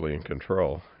are actually in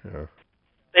control. Yeah.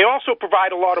 They also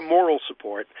provide a lot of moral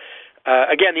support.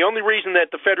 Again, the only reason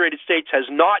that the Federated States has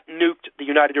not nuked the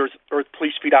United Earth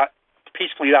Peace Fleet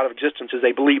out of existence is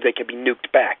they believe they can be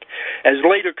nuked back. As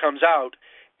later comes out,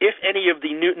 if any of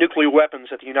the nuclear weapons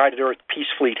that the United Earth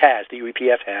Peace Fleet has, the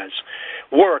UEPF has,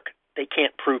 work, they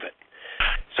can't prove it.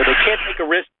 So they can't take a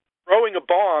risk throwing a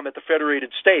bomb at the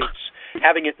Federated States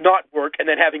having it not work, and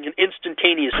then having an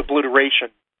instantaneous obliteration,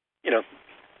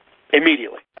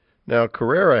 immediately. Now,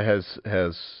 Carrera has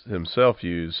himself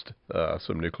used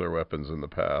some nuclear weapons in the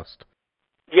past.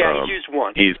 Yeah, he's used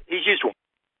one. He's used one,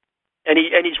 and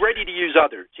he's ready to use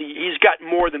others. He's got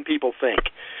more than people think.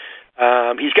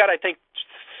 He's got,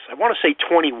 I want to say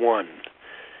 21.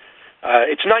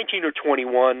 It's 19 or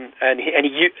 21, and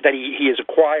he has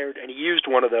acquired, and he used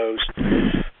one of those.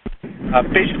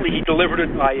 Basically, he delivered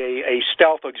it by a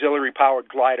stealth auxiliary-powered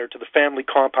glider to the family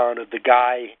compound of the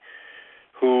guy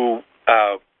who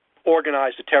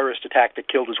organized a terrorist attack that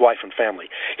killed his wife and family.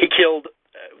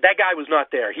 That guy was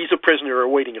not there. He's a prisoner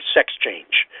awaiting a sex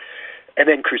change, and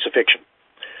then crucifixion.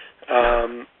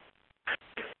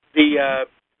 The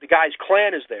guy's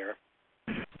clan is there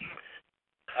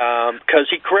because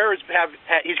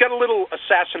he's got a little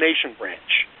assassination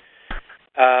branch.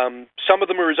 Some of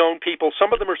them are his own people.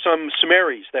 Some of them are some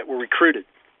Sumeris that were recruited.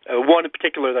 One in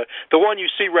particular, the one you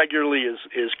see regularly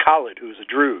is Khalid, who's a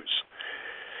Druze.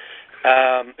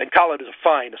 And Khalid is a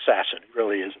fine assassin. He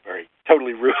really is a very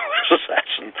totally ruthless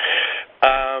assassin.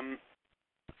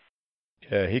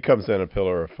 Yeah, he comes in a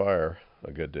pillar of fire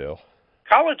a good deal.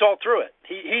 Khalid's all through it.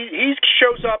 He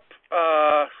shows up.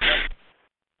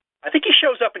 I think he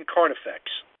shows up in Carnifex.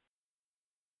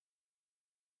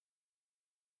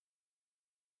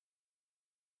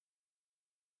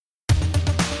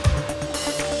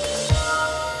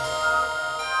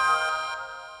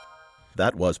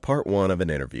 That was part one of an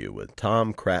interview with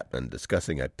Tom Kratman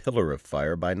discussing A Pillar of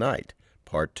Fire by Night.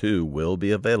 Part 2 will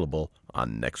be available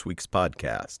on next week's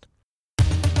podcast.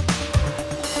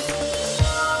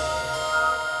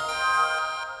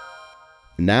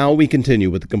 Now we continue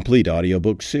with the complete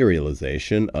audiobook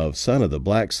serialization of Son of the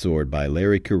Black Sword by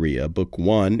Larry Correia, Book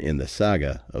 1 in the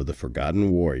Saga of the Forgotten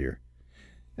Warrior.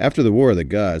 After the War of the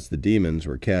Gods, the demons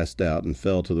were cast out and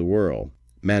fell to the world.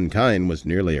 Mankind was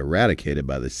nearly eradicated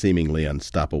by the seemingly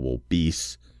unstoppable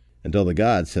beasts, until the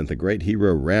gods sent the great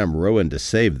hero Ram Rowan to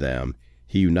save them.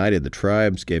 He united the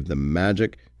tribes, gave them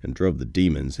magic, and drove the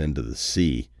demons into the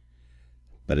sea.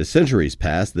 But as centuries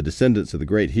passed, the descendants of the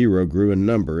great hero grew in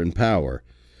number and power.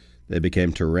 They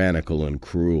became tyrannical and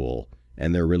cruel,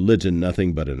 and their religion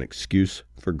nothing but an excuse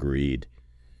for greed.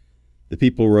 The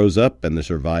people rose up, and the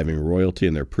surviving royalty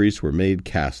and their priests were made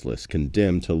casteless,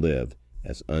 condemned to live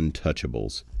as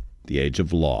untouchables. The age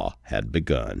of law had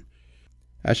begun.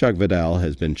 Ashok Vidal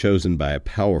has been chosen by a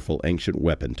powerful ancient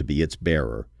weapon to be its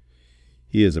bearer.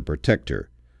 He is a protector,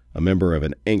 a member of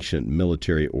an ancient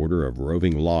military order of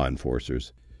roving law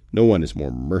enforcers. No one is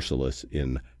more merciless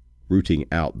in rooting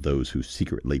out those who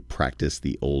secretly practice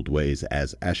the old ways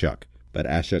as Ashok. But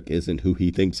Ashok isn't who he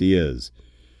thinks he is.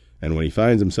 And when he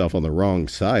finds himself on the wrong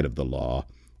side of the law,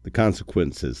 the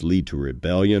consequences lead to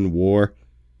rebellion, war,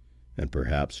 and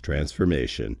perhaps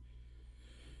transformation.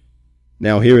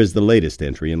 Now here is the latest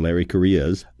entry in Larry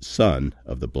Correia's Son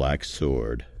of the Black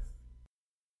Sword.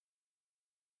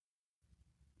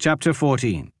 Chapter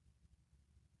 14.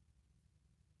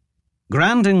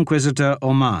 Grand Inquisitor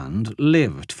Ormond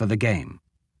lived for the game.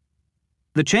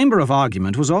 The chamber of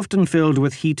argument was often filled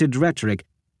with heated rhetoric,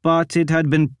 but it had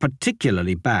been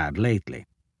particularly bad lately.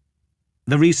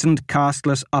 The recent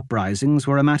casteless uprisings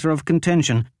were a matter of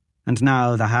contention, and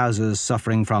now the houses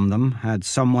suffering from them had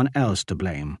someone else to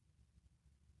blame.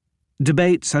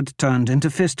 Debates had turned into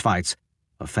fistfights,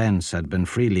 offense had been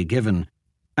freely given,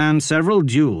 and several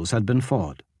duels had been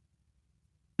fought.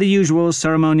 The usual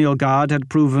ceremonial guard had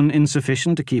proven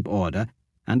insufficient to keep order,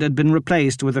 and had been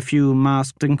replaced with a few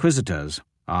masked inquisitors,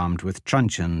 armed with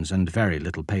truncheons and very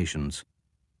little patience.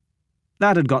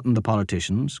 That had gotten the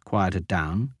politicians quieted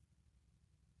down.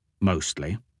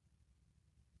 Mostly.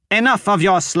 "Enough of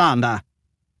your slander.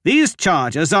 These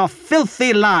charges are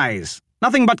filthy lies,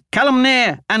 nothing but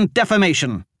calumny and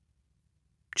defamation,"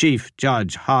 Chief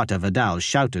Judge Harter Vidal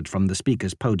shouted from the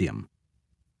speaker's podium.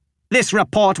 "This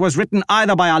report was written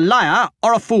either by a liar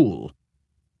or a fool."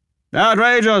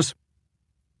 "Outrageous!"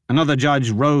 Another judge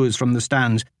rose from the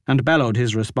stands and bellowed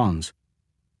his response.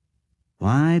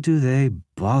 Why do they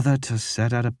bother to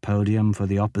set out a podium for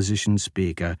the opposition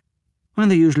speaker when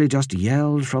they usually just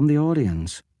yelled from the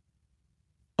audience?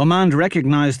 Ormond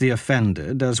recognized the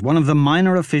offended as one of the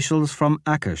minor officials from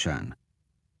Akershan.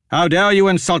 "How dare you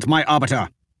insult my arbiter?"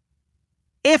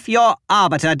 "If your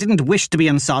arbiter didn't wish to be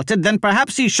insulted, then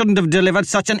perhaps he shouldn't have delivered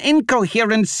such an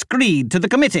incoherent screed to the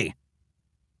committee."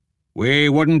 "We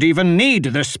wouldn't even need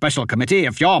this special committee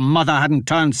if your mother hadn't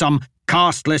turned some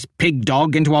casteless pig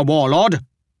dog into a warlord."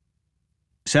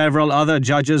 Several other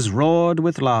judges roared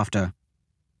with laughter.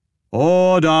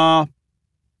 "Order!"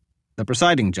 The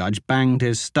presiding judge banged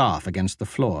his staff against the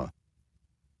floor.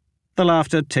 The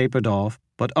laughter tapered off,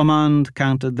 but Ormond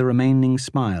counted the remaining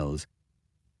smiles.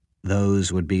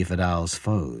 Those would be Vidal's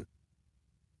foes.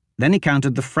 Then he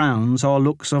counted the frowns or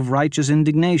looks of righteous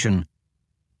indignation.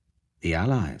 The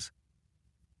allies.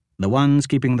 The ones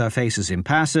keeping their faces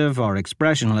impassive or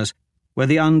expressionless were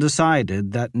the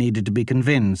undecided that needed to be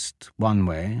convinced one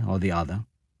way or the other.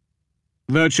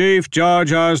 "The Chief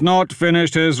Judge has not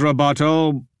finished his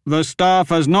rebuttal. The staff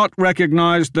has not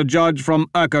recognized the judge from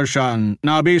Akershan.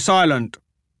 Now be silent."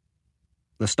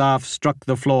 The staff struck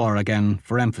the floor again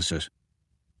for emphasis.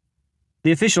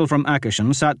 The official from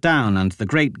Akershan sat down and the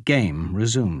great game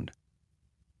resumed.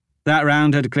 That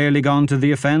round had clearly gone to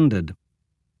the offended.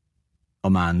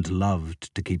 Ormond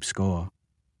loved to keep score.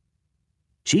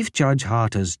 Chief Judge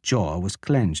Harter's jaw was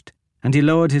clenched, and he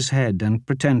lowered his head and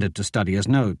pretended to study his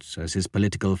notes as his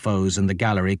political foes in the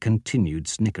gallery continued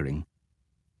snickering.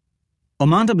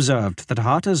 Ormond observed that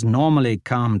Harter's normally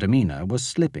calm demeanour was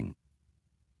slipping.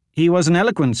 He was an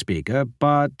eloquent speaker,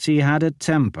 but he had a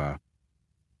temper.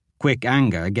 Quick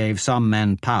anger gave some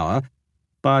men power,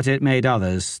 but it made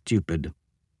others stupid.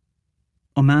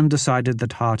 Ormond decided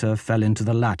that Harter fell into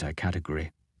the latter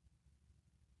category.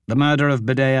 The murder of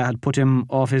Bedea had put him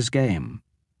off his game.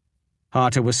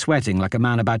 Harter was sweating like a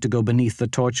man about to go beneath the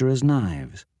torturer's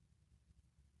knives.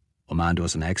 Ormond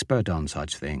was an expert on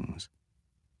such things.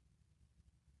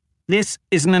 "This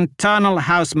is an internal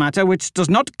house matter which does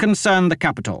not concern the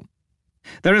capital.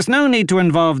 There is no need to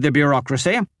involve the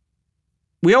bureaucracy.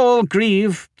 We all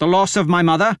grieve the loss of my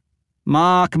mother.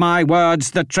 Mark my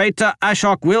words, the traitor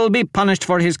Ashok will be punished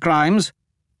for his crimes."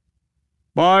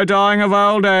 "By dying of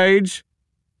old age,"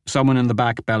 someone in the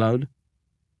back bellowed.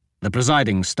 The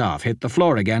presiding staff hit the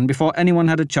floor again before anyone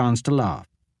had a chance to laugh.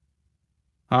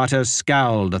 Harter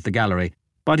scowled at the gallery,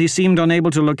 but he seemed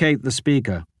unable to locate the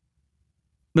speaker.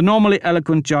 The normally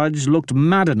eloquent judge looked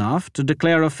mad enough to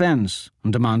declare offence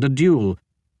and demand a duel,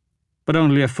 but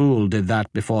only a fool did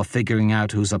that before figuring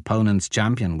out whose opponent's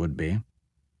champion would be.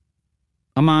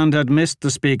 Ormond had missed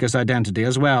the speaker's identity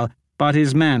as well, but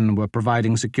his men were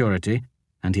providing security,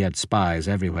 and he had spies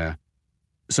everywhere.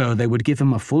 So they would give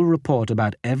him a full report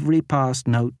about every passed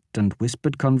note and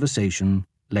whispered conversation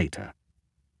later.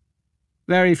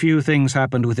 Very few things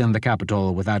happened within the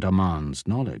capital without Ormond's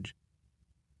knowledge.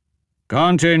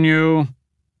 "Continue,"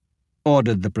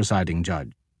 ordered the presiding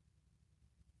judge.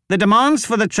 "The demands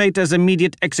for the traitor's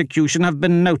immediate execution have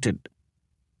been noted.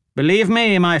 Believe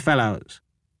me, my fellows,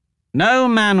 no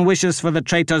man wishes for the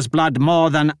traitor's blood more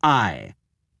than I.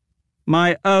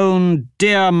 My own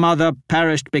dear mother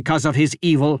perished because of his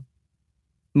evil.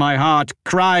 My heart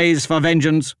cries for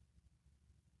vengeance."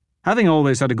 Having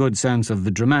always had a good sense of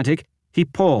the dramatic, he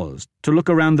paused to look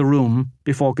around the room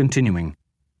before continuing.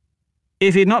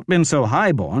 If he'd not been so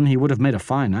highborn, he would have made a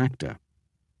fine actor.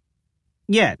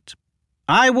 "Yet,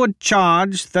 I would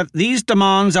charge that these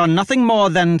demands are nothing more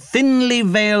than thinly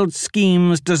veiled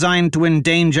schemes designed to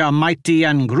endanger mighty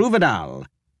and Gruvidal,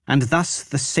 and thus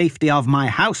the safety of my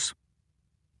house."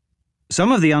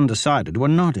 Some of the undecided were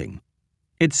nodding.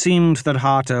 It seemed that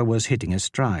Harter was hitting his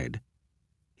stride.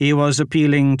 He was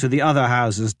appealing to the other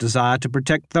houses' desire to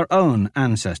protect their own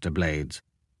ancestor blades.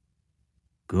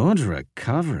 Good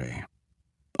recovery,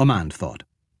 Ormond thought.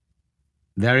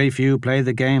 Very few play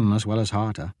the game as well as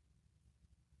Harter.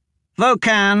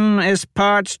 "Vocan is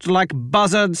perched like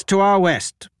buzzards to our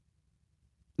west."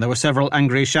 There were several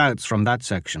angry shouts from that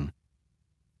section.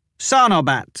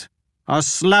 "Sarnobat are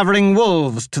slavering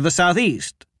wolves to the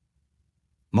southeast."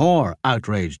 More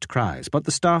outraged cries, but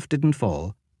the staff didn't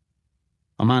fall.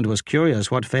 Ormond was curious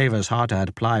what favours Harter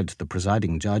had plied the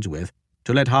presiding judge with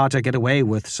to let Harter get away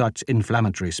with such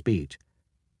inflammatory speech.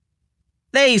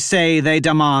 "They say they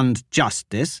demand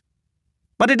justice,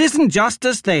 but it isn't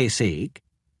justice they seek.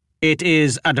 It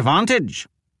is advantage.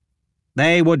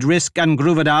 They would risk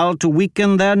Angruvidal to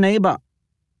weaken their neighbour."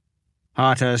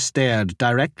 Harter stared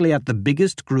directly at the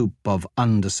biggest group of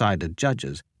undecided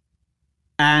judges.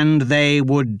 "And they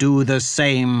would do the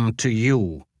same to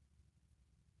you."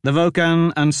 The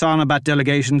Vocan and Sarnabat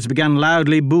delegations began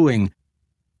loudly booing.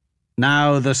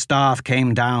 Now the staff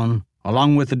came down,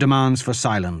 along with the demands for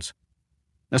silence.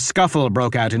 A scuffle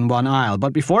broke out in one aisle,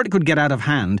 but before it could get out of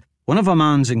hand, one of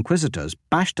Ormond's inquisitors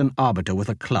bashed an arbiter with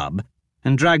a club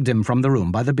and dragged him from the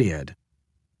room by the beard.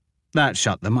 That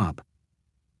shut them up.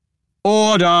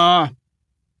 "Order!"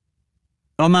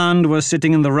 Ormond was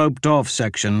sitting in the roped-off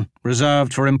section,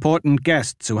 reserved for important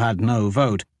guests who had no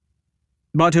vote,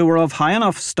 but who were of high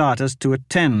enough status to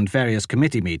attend various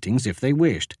committee meetings if they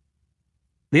wished.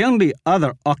 The only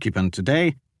other occupant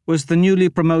today was the newly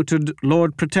promoted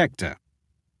Lord Protector.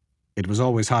 It was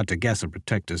always hard to guess a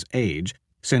Protector's age,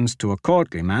 since to a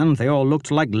courtly man they all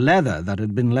looked like leather that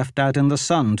had been left out in the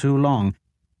sun too long.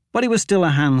 But he was still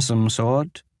a handsome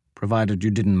sort, provided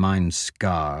you didn't mind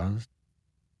scars.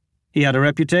 He had a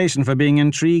reputation for being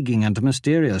intriguing and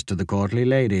mysterious to the courtly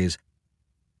ladies,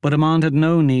 but Armand had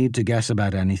no need to guess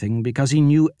about anything because he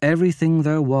knew everything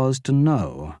there was to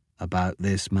know about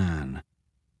this man.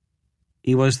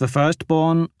 He was the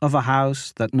firstborn of a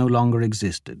house that no longer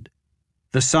existed,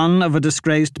 the son of a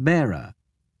disgraced bearer,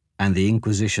 and the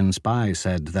Inquisition spy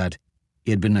said that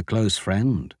he had been a close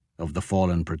friend of the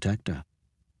fallen protector.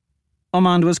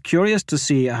 Armand was curious to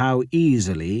see how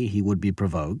easily he would be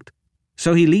provoked,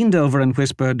 so he leaned over and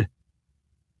whispered,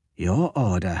 "Your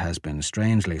order has been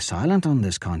strangely silent on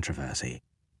this controversy.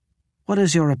 What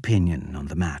is your opinion on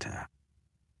the matter?"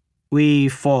 "We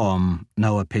form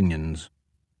no opinions.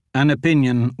 An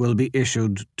opinion will be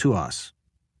issued to us."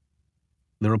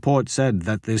 The report said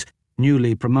that this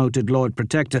newly promoted Lord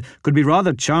Protector could be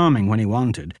rather charming when he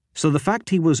wanted, so the fact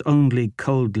he was only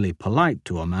coldly polite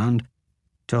to Armand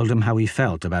told him how he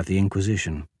felt about the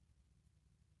Inquisition.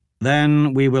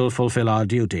 "Then we will fulfill our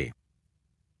duty."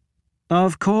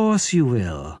 "Of course you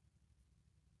will.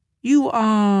 You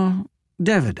are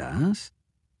Devadas?"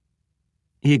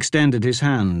 He extended his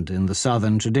hand in the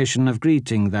southern tradition of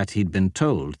greeting that he'd been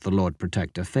told the Lord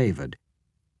Protector favoured.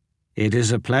 "It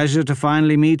is a pleasure to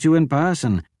finally meet you in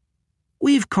person.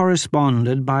 We've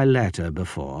corresponded by letter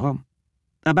before,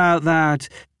 about that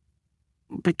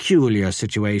peculiar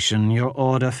situation your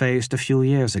order faced a few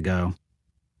years ago."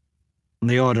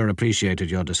 "The order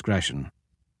appreciated your discretion."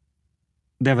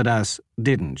 Devadas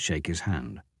didn't shake his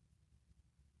hand.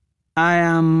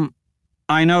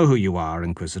 I know who you are,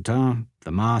 Inquisitor.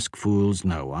 The mask fools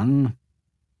no one.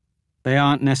 They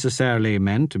aren't necessarily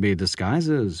meant to be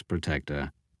disguises,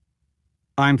 Protector.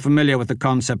 I'm familiar with the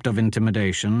concept of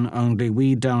intimidation, only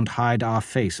we don't hide our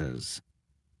faces."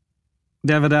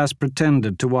 Devadas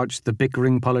pretended to watch the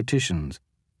bickering politicians.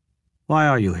 "Why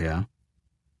are you here?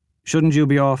 Shouldn't you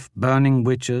be off burning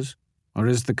witches, or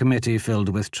is the committee filled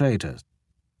with traitors?"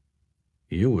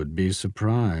 "You would be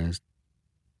surprised."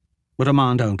 But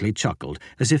Armand only chuckled,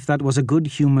 as if that was a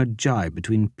good-humoured jibe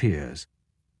between peers.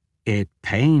 "It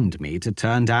pained me to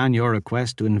turn down your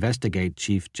request to investigate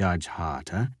Chief Judge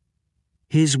Parrt.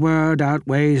 His word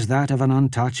outweighs that of an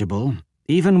untouchable,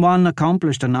 even one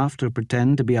accomplished enough to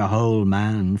pretend to be a whole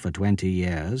man for 20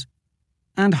 years.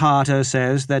 And Parrt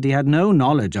says that he had no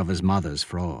knowledge of his mother's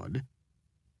fraud.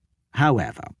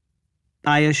 However,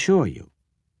 I assure you,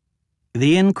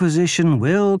 the Inquisition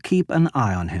will keep an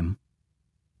eye on him."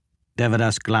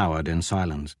 Devadas glowered in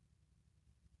silence.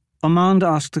 Armand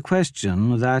asked a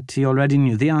question that he already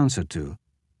knew the answer to.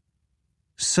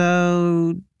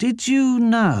 "So, did you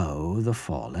know the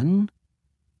Fallen?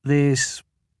 This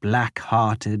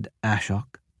black-hearted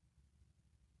Ashok?"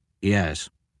 "Yes."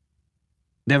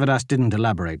 Devadas didn't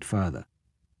elaborate further.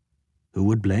 Who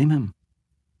would blame him?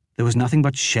 There was nothing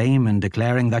but shame in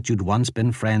declaring that you'd once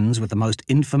been friends with the most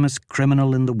infamous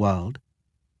criminal in the world.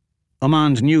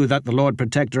 Armand knew that the Lord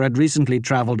Protector had recently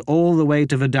travelled all the way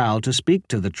to Vidal to speak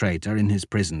to the traitor in his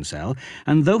prison cell,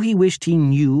 and though he wished he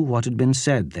knew what had been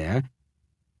said there,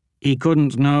 he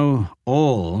couldn't know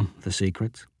all the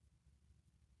secrets.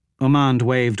 Armand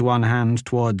waved one hand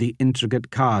toward the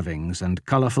intricate carvings and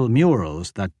colourful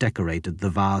murals that decorated the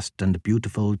vast and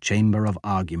beautiful Chamber of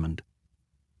Argument.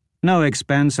 No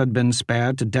expense had been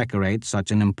spared to decorate such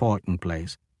an important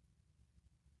place.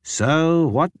 "So,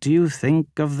 what do you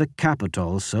think of the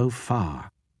capital so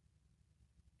far?"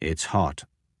 "It's hot,"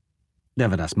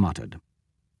 Devadas muttered.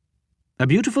 A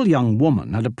beautiful young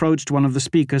woman had approached one of the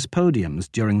speakers' podiums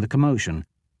during the commotion.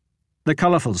 The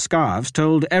colourful scarves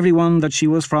told everyone that she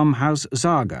was from House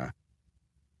Zaga.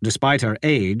 Despite her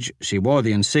age, she wore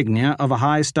the insignia of a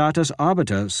high-status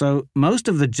arbiter, so most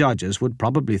of the judges would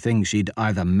probably think she'd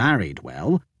either married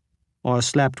well or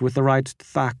slept with the right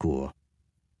Thakur.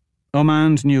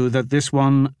 Armand knew that this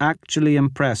one actually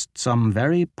impressed some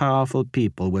very powerful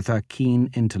people with her keen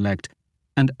intellect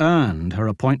and earned her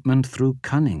appointment through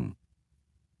cunning.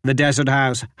 The Desert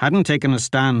House hadn't taken a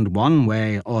stand one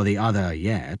way or the other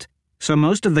yet, so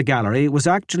most of the gallery was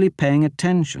actually paying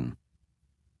attention.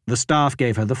 The staff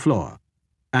gave her the floor,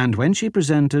 and when she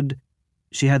presented,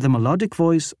 she had the melodic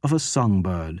voice of a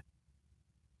songbird.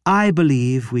 "I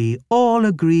believe we all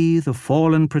agree the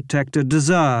fallen protector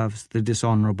deserves the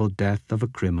dishonourable death of a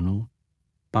criminal.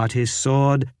 But his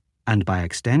sword, and by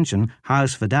extension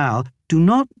House Vidal, do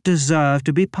not deserve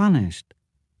to be punished.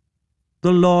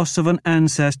 The loss of an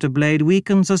ancestor blade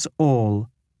weakens us all,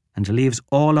 and leaves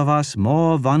all of us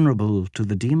more vulnerable to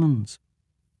the demons."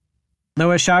 There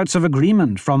were shouts of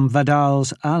agreement from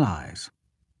Vidal's allies.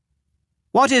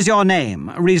 "What is your name,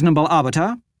 reasonable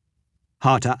arbiter?"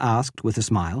 Parrt asked with a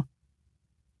smile.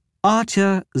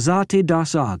 "Archer Zati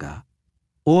Darsaga,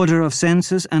 Order of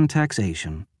Census and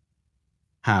Taxation.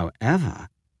 However,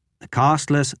 the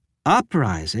casteless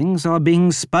uprisings are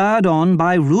being spurred on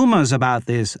by rumors about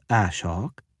this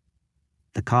Ashok.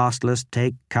 The casteless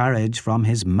take courage from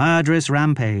his murderous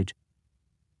rampage.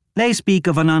 They speak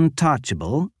of an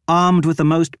untouchable, armed with the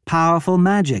most powerful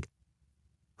magic,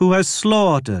 who has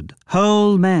slaughtered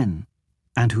whole men,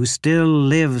 and who still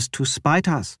lives to spite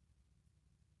us.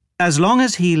 As long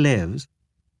as he lives,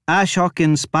 Ashok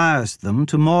inspires them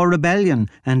to more rebellion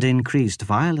and increased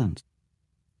violence."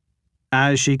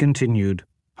 As she continued,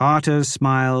 Parrt's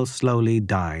smile slowly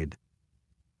died.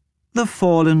 "The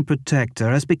fallen protector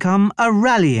has become a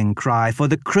rallying cry for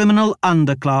the criminal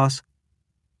underclass."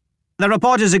 "The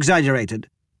report is exaggerated."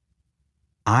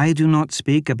 "I do not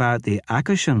speak about the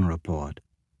Akashan report.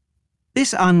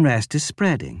 This unrest is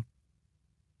spreading.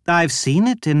 I've seen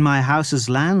it in my house's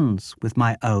lands with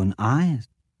my own eyes."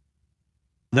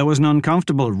 There was an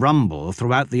uncomfortable rumble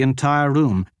throughout the entire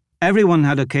room. Everyone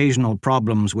had occasional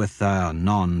problems with their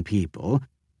non-people,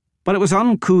 but it was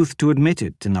uncouth to admit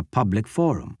it in a public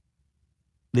forum.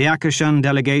 The Akashan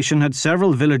delegation had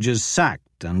several villages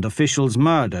sacked and officials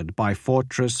murdered by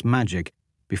fortress magic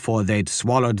before they'd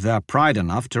swallowed their pride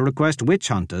enough to request witch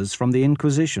hunters from the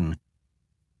Inquisition.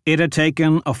 It had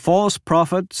taken a false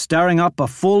prophet stirring up a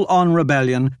full-on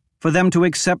rebellion for them to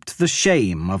accept the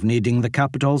shame of needing the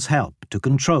capital's help to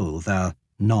control their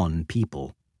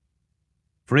non-people.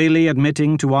 Freely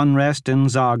admitting to unrest in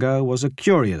Zaga was a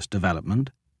curious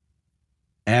development.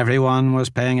 Everyone was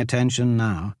paying attention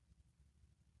now.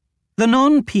 "The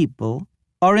non-people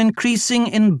are increasing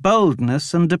in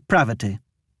boldness and depravity.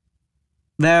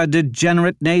 Their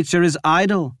degenerate nature is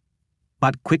idle,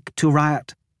 but quick to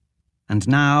riot. And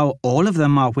now all of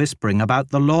them are whispering about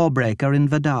the lawbreaker in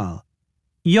Vidal.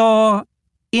 Your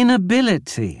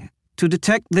inability to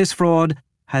detect this fraud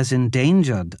has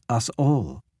endangered us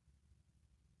all."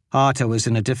 Parrt was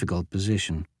in a difficult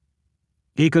position.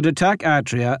 He could attack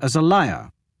Atria as a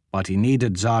liar, but he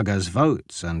needed Zaga's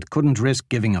votes and couldn't risk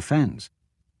giving offense.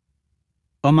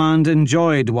 Omand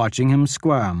enjoyed watching him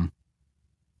squirm.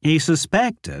 He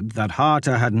suspected that Parrt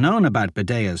had known about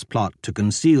Bedea's plot to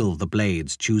conceal the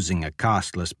Blades choosing a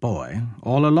casteless boy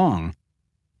all along.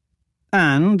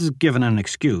 And, given an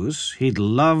excuse, he'd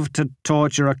love to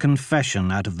torture a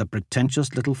confession out of the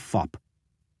pretentious little fop.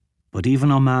 But even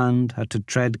Omand had to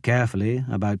tread carefully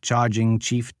about charging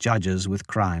chief judges with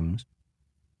crimes.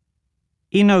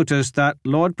 He noticed that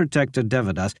Lord Protector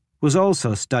Devadas was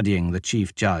also studying the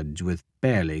chief judge with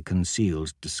barely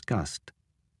concealed disgust.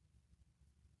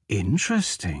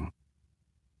 Interesting.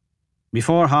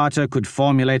 Before Parrt could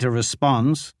formulate a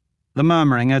response, the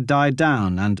murmuring had died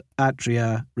down and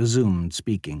Atria resumed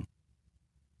speaking.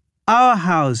 "Our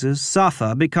houses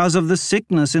suffer because of the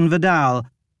sickness in Vidal,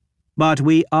 but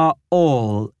we are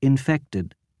all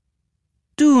infected.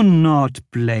 Do not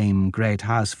blame Great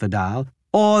House Vidal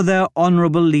or their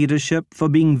honourable leadership for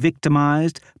being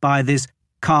victimized by this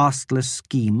casteless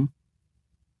scheme.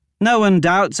 No one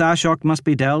doubts Ashok must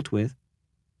be dealt with.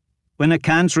 When a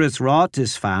cancerous rot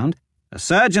is found, a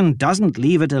surgeon doesn't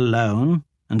leave it alone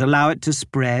and allow it to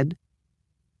spread,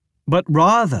 but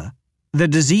rather the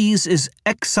disease is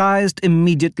excised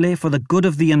immediately for the good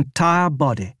of the entire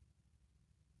body.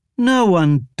 No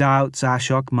one doubts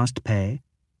Ashok must pay,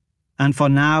 and for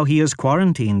now he is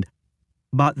quarantined,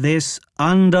 but this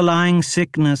underlying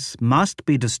sickness must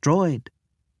be destroyed.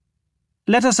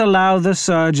 Let us allow the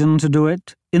surgeon to do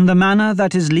it in the manner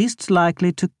that is least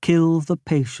likely to kill the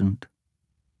patient.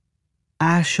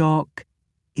 Ashok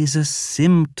is a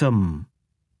symptom.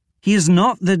 He is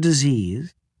not the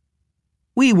disease.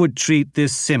 We would treat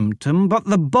this symptom, but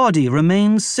the body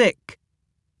remains sick.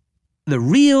 The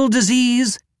real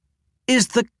disease is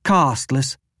the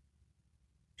casteless."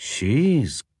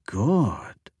 She's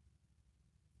good.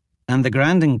 And the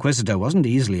Grand Inquisitor wasn't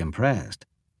easily impressed.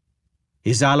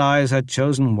 His allies had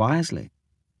chosen wisely.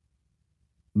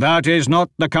 "That is not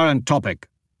the current topic,"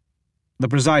 the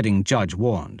presiding judge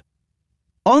warned.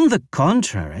 On the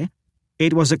contrary,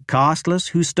 it was a casteless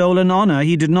who stole an honour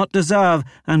he did not deserve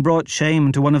and brought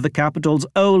shame to one of the capital's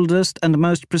oldest and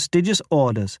most prestigious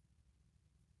orders.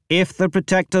 If the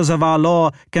protectors of our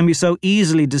law can be so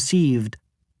easily deceived,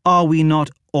 are we not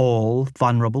all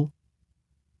vulnerable?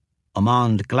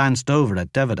 Omand glanced over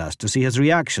at Devadas to see his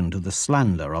reaction to the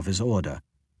slander of his order.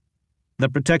 The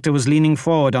protector was leaning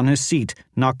forward on his seat,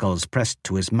 knuckles pressed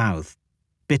to his mouth,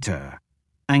 bitter,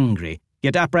 angry,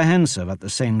 yet apprehensive at the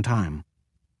same time.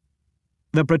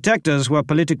 The protectors were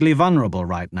politically vulnerable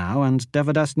right now, and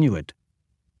Devadas knew it.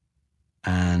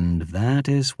 And that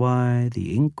is why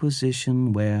the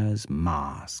Inquisition wears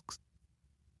masks.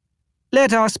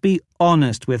 Let us be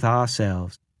honest with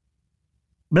ourselves.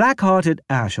 Black-hearted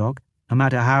Ashok, no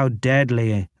matter how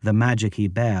deadly the magic he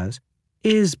bears,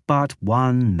 is but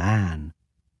one man,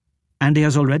 and he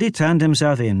has already turned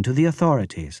himself in to the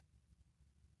authorities.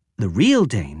 The real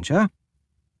danger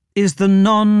is the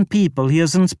non-people he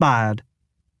has inspired.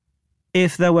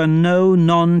 If there were no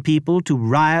non-people to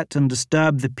riot and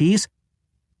disturb the peace,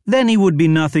 then he would be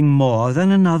nothing more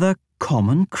than another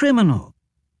common criminal,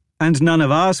 and none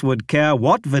of us would care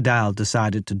what Vidal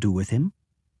decided to do with him.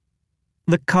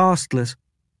 The casteless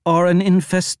are an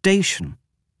infestation,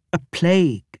 a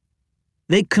plague.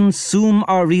 They consume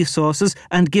our resources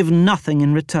and give nothing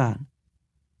in return.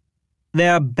 They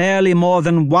are barely more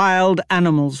than wild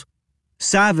animals,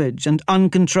 savage and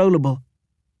uncontrollable.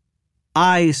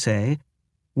 I say,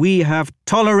 we have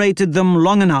tolerated them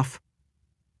long enough.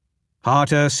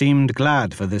 Parrt seemed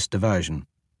glad for this diversion.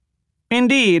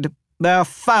 Indeed, they're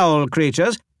foul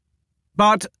creatures,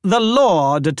 but the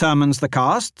law determines the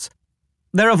castes.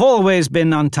 There have always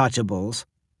been untouchables,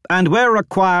 and we're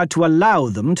required to allow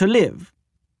them to live.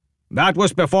 That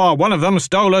was before one of them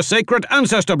stole a sacred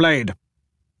ancestor blade,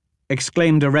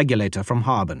 exclaimed a regulator from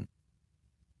Harbin.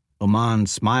 Oman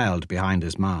smiled behind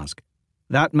his mask.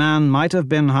 That man might have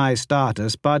been high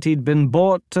status, but he'd been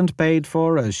bought and paid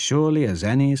for as surely as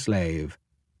any slave.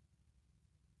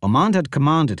 Oman had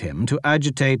commanded him to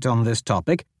agitate on this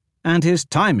topic, and his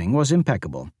timing was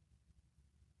impeccable.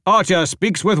 Archer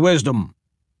speaks with wisdom.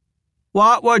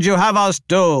 What would you have us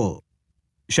do?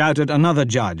 Shouted another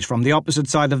judge from the opposite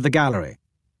side of the gallery.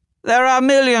 There are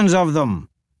millions of them.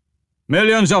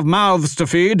 Millions of mouths to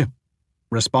feed,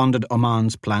 responded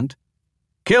Oman's plant.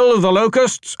 Kill the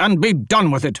locusts and be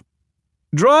done with it.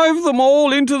 Drive them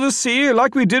all into the sea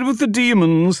like we did with the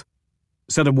demons,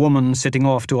 said a woman sitting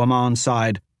off to Oman's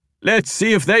side. Let's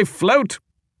see if they float.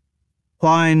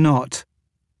 Why not?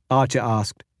 Archer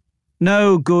asked.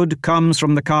 No good comes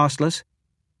from the casteless.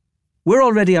 We're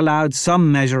already allowed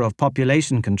some measure of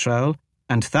population control,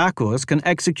 and Thakurs can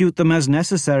execute them as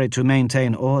necessary to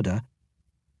maintain order.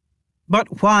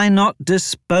 But why not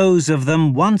dispose of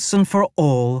them once and for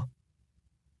all?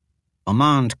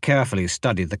 Oman carefully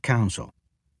studied the council.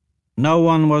 No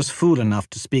one was fool enough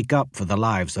to speak up for the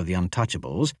lives of the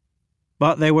untouchables,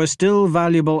 but they were still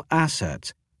valuable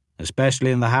assets,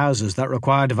 especially in the houses that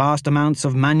required vast amounts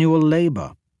of manual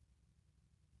labor.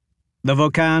 The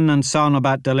Vokan and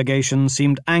Sarnobat delegations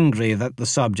seemed angry that the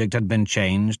subject had been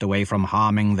changed away from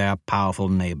harming their powerful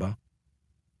neighbor.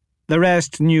 The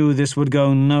rest knew this would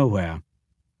go nowhere.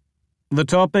 The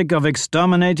topic of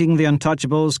exterminating the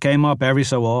untouchables came up every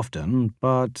so often,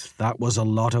 but that was a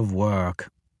lot of work.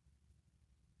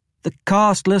 The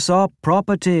casteless are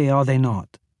property, are they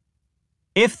not?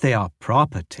 If they are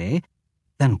property,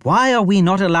 then why are we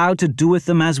not allowed to do with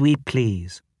them as we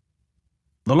please?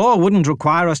 The law wouldn't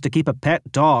require us to keep a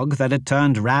pet dog that had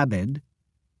turned rabid.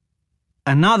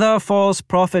 Another false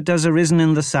prophet has arisen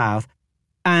in the south,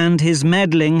 and his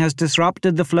meddling has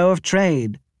disrupted the flow of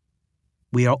trade.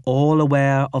 We are all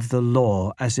aware of the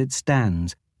law as it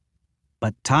stands,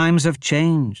 but times have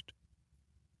changed.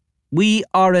 We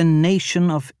are a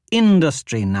nation of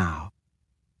industry now,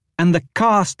 and the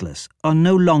casteless are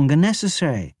no longer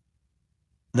necessary.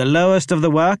 The lowest of the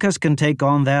workers can take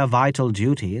on their vital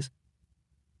duties.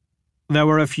 There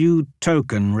were a few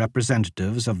token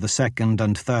representatives of the second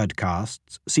and third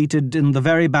castes seated in the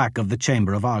very back of the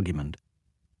chamber of argument.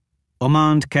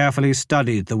 Oman carefully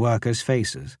studied the workers'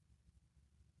 faces.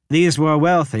 These were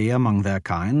wealthy among their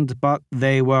kind, but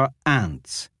they were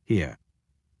ants here.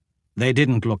 They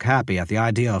didn't look happy at the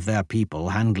idea of their people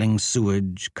handling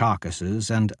sewage,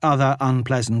 carcasses, and other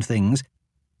unpleasant things,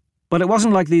 but it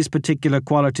wasn't like these particular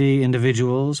quality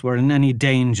individuals were in any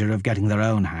danger of getting their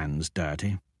own hands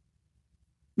dirty.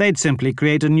 They'd simply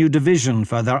create a new division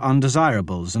for their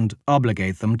undesirables and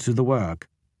obligate them to the work.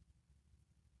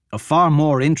 Of far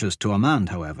more interest to Oman,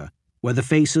 however, were the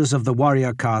faces of the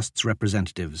warrior caste's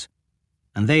representatives,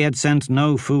 and they had sent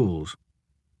no fools.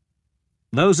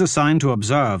 Those assigned to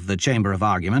observe the chamber of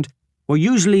argument were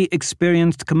usually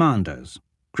experienced commanders,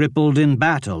 crippled in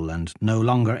battle and no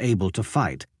longer able to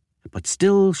fight, but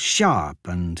still sharp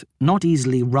and not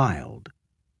easily riled.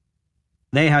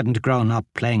 They hadn't grown up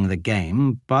playing the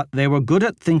game, but they were good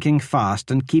at thinking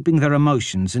fast and keeping their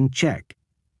emotions in check.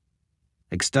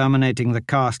 Exterminating the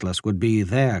casteless would be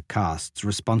their caste's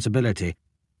responsibility,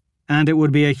 and it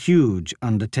would be a huge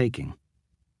undertaking.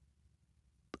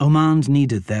 Oman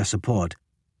needed their support,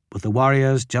 but the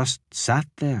warriors just sat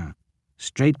there,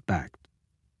 straight-backed,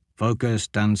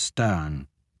 focused and stern.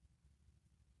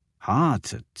 Hard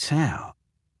to tell.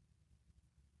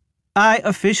 I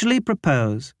officially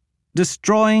propose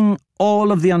destroying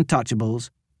all of the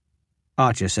untouchables,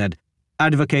 Archer said,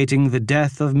 advocating the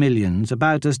death of millions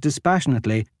about as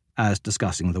dispassionately as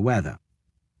discussing the weather.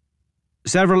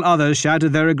 Several others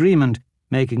shouted their agreement,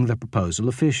 making the proposal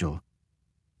official.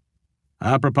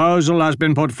 A proposal has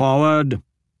been put forward.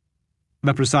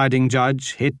 The presiding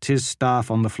judge hit his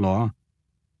staff on the floor.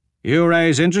 You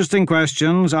raise interesting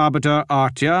questions, Arbiter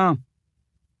Archer,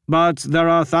 but there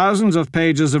are thousands of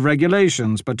pages of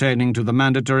regulations pertaining to the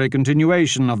mandatory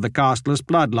continuation of the casteless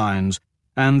bloodlines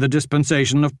and the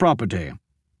dispensation of property.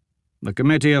 The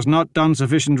committee has not done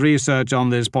sufficient research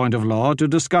on this point of law to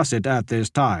discuss it at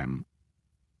this time.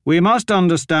 We must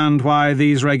understand why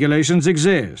these regulations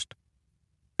exist,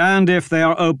 and if they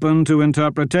are open to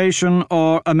interpretation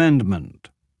or amendment.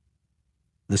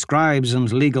 The scribes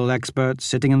and legal experts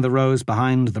sitting in the rows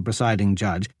behind the presiding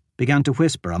judge began to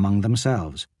whisper among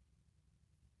themselves.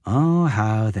 Oh,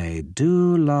 how they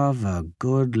do love a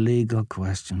good legal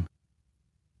question.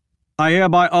 I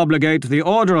hereby obligate the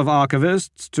Order of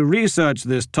Archivists to research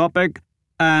this topic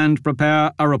and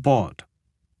prepare a report.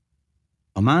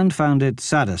 Omand found it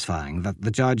satisfying that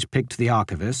the judge picked the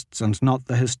archivists and not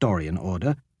the historian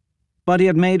order, but he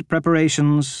had made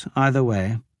preparations either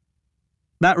way.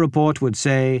 That report would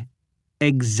say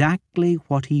exactly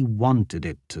what he wanted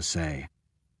it to say.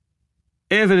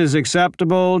 If it is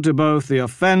acceptable to both the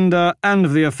offender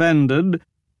and the offended,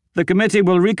 the committee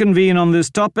will reconvene on this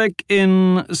topic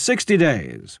in 60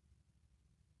 days.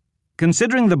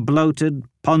 Considering the bloated,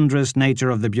 ponderous nature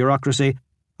of the bureaucracy,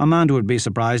 Omand would be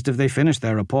surprised if they finished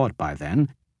their report by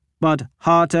then, but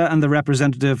Harter and the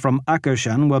representative from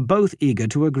Akershan were both eager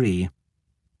to agree.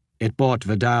 It bought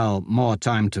Vidal more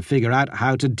time to figure out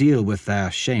how to deal with their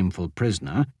shameful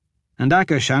prisoner, and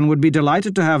Akershan would be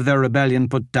delighted to have their rebellion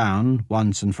put down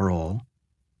once and for all.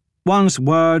 Once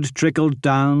word trickled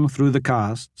down through the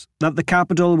castes that the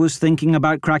capital was thinking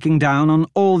about cracking down on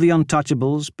all the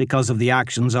untouchables because of the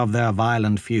actions of their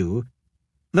violent few,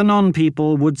 the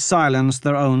non-people would silence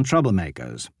their own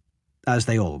troublemakers, as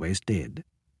they always did.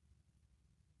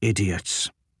 Idiots,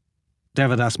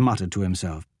 Devadas muttered to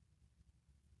himself.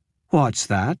 What's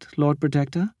that, Lord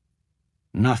Protector?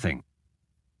 Nothing.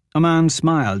 Omand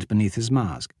smiled beneath his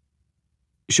mask.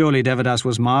 Surely Devadas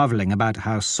was marvelling about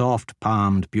how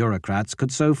soft-palmed bureaucrats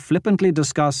could so flippantly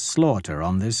discuss slaughter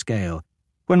on this scale,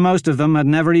 when most of them had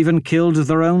never even killed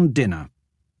their own dinner.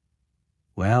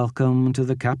 Welcome to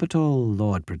the capital,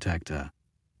 Lord Protector.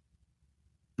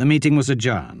 The meeting was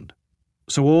adjourned,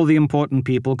 so all the important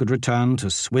people could return to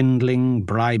swindling,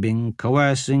 bribing,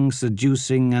 coercing,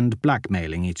 seducing, and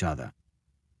blackmailing each other.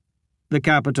 The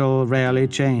capital rarely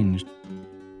changed.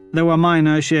 There were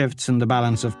minor shifts in the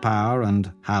balance of power, and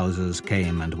houses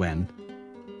came and went.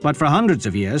 But for hundreds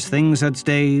of years, things had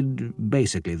stayed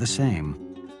basically the same.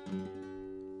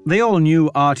 They all knew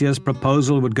Artya's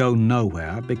proposal would go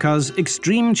nowhere because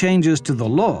extreme changes to the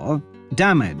law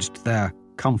damaged their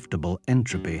comfortable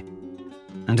entropy.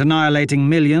 And annihilating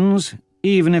millions,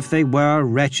 even if they were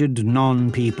wretched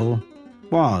non-people,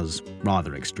 was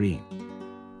rather extreme.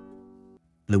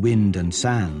 The wind and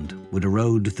sand would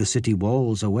erode the city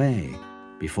walls away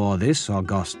before this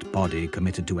august body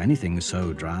committed to anything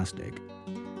so drastic.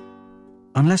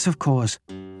 Unless, of course,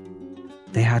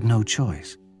 they had no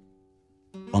choice.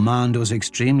 Omand was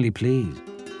extremely pleased.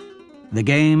 The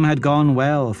game had gone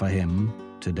well for him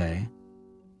today.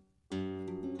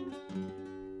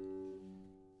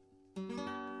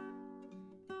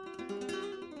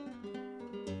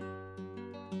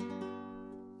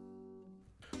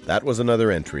 That was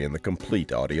another entry in the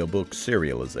complete audiobook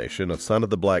serialization of Son of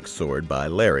the Black Sword by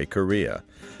Larry Correia.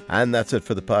 And that's it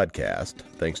for the podcast,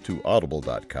 thanks to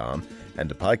Audible.com and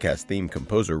to podcast theme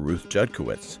composer Ruth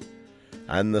Judkowitz.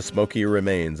 And the smoky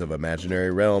remains of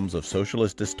imaginary realms of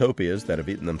socialist dystopias that have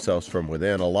eaten themselves from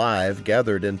within alive,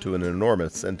 gathered into an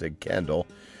enormous scented candle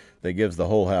that gives the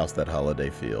whole house that holiday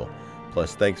feel.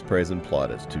 Plus thanks, praise, and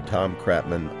plaudits to Tom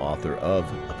Kratman, author of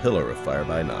A Pillar of Fire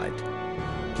by Night.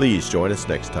 Please join us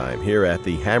next time here at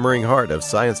the hammering heart of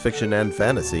science fiction and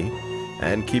fantasy,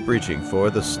 and keep reaching for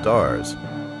the stars.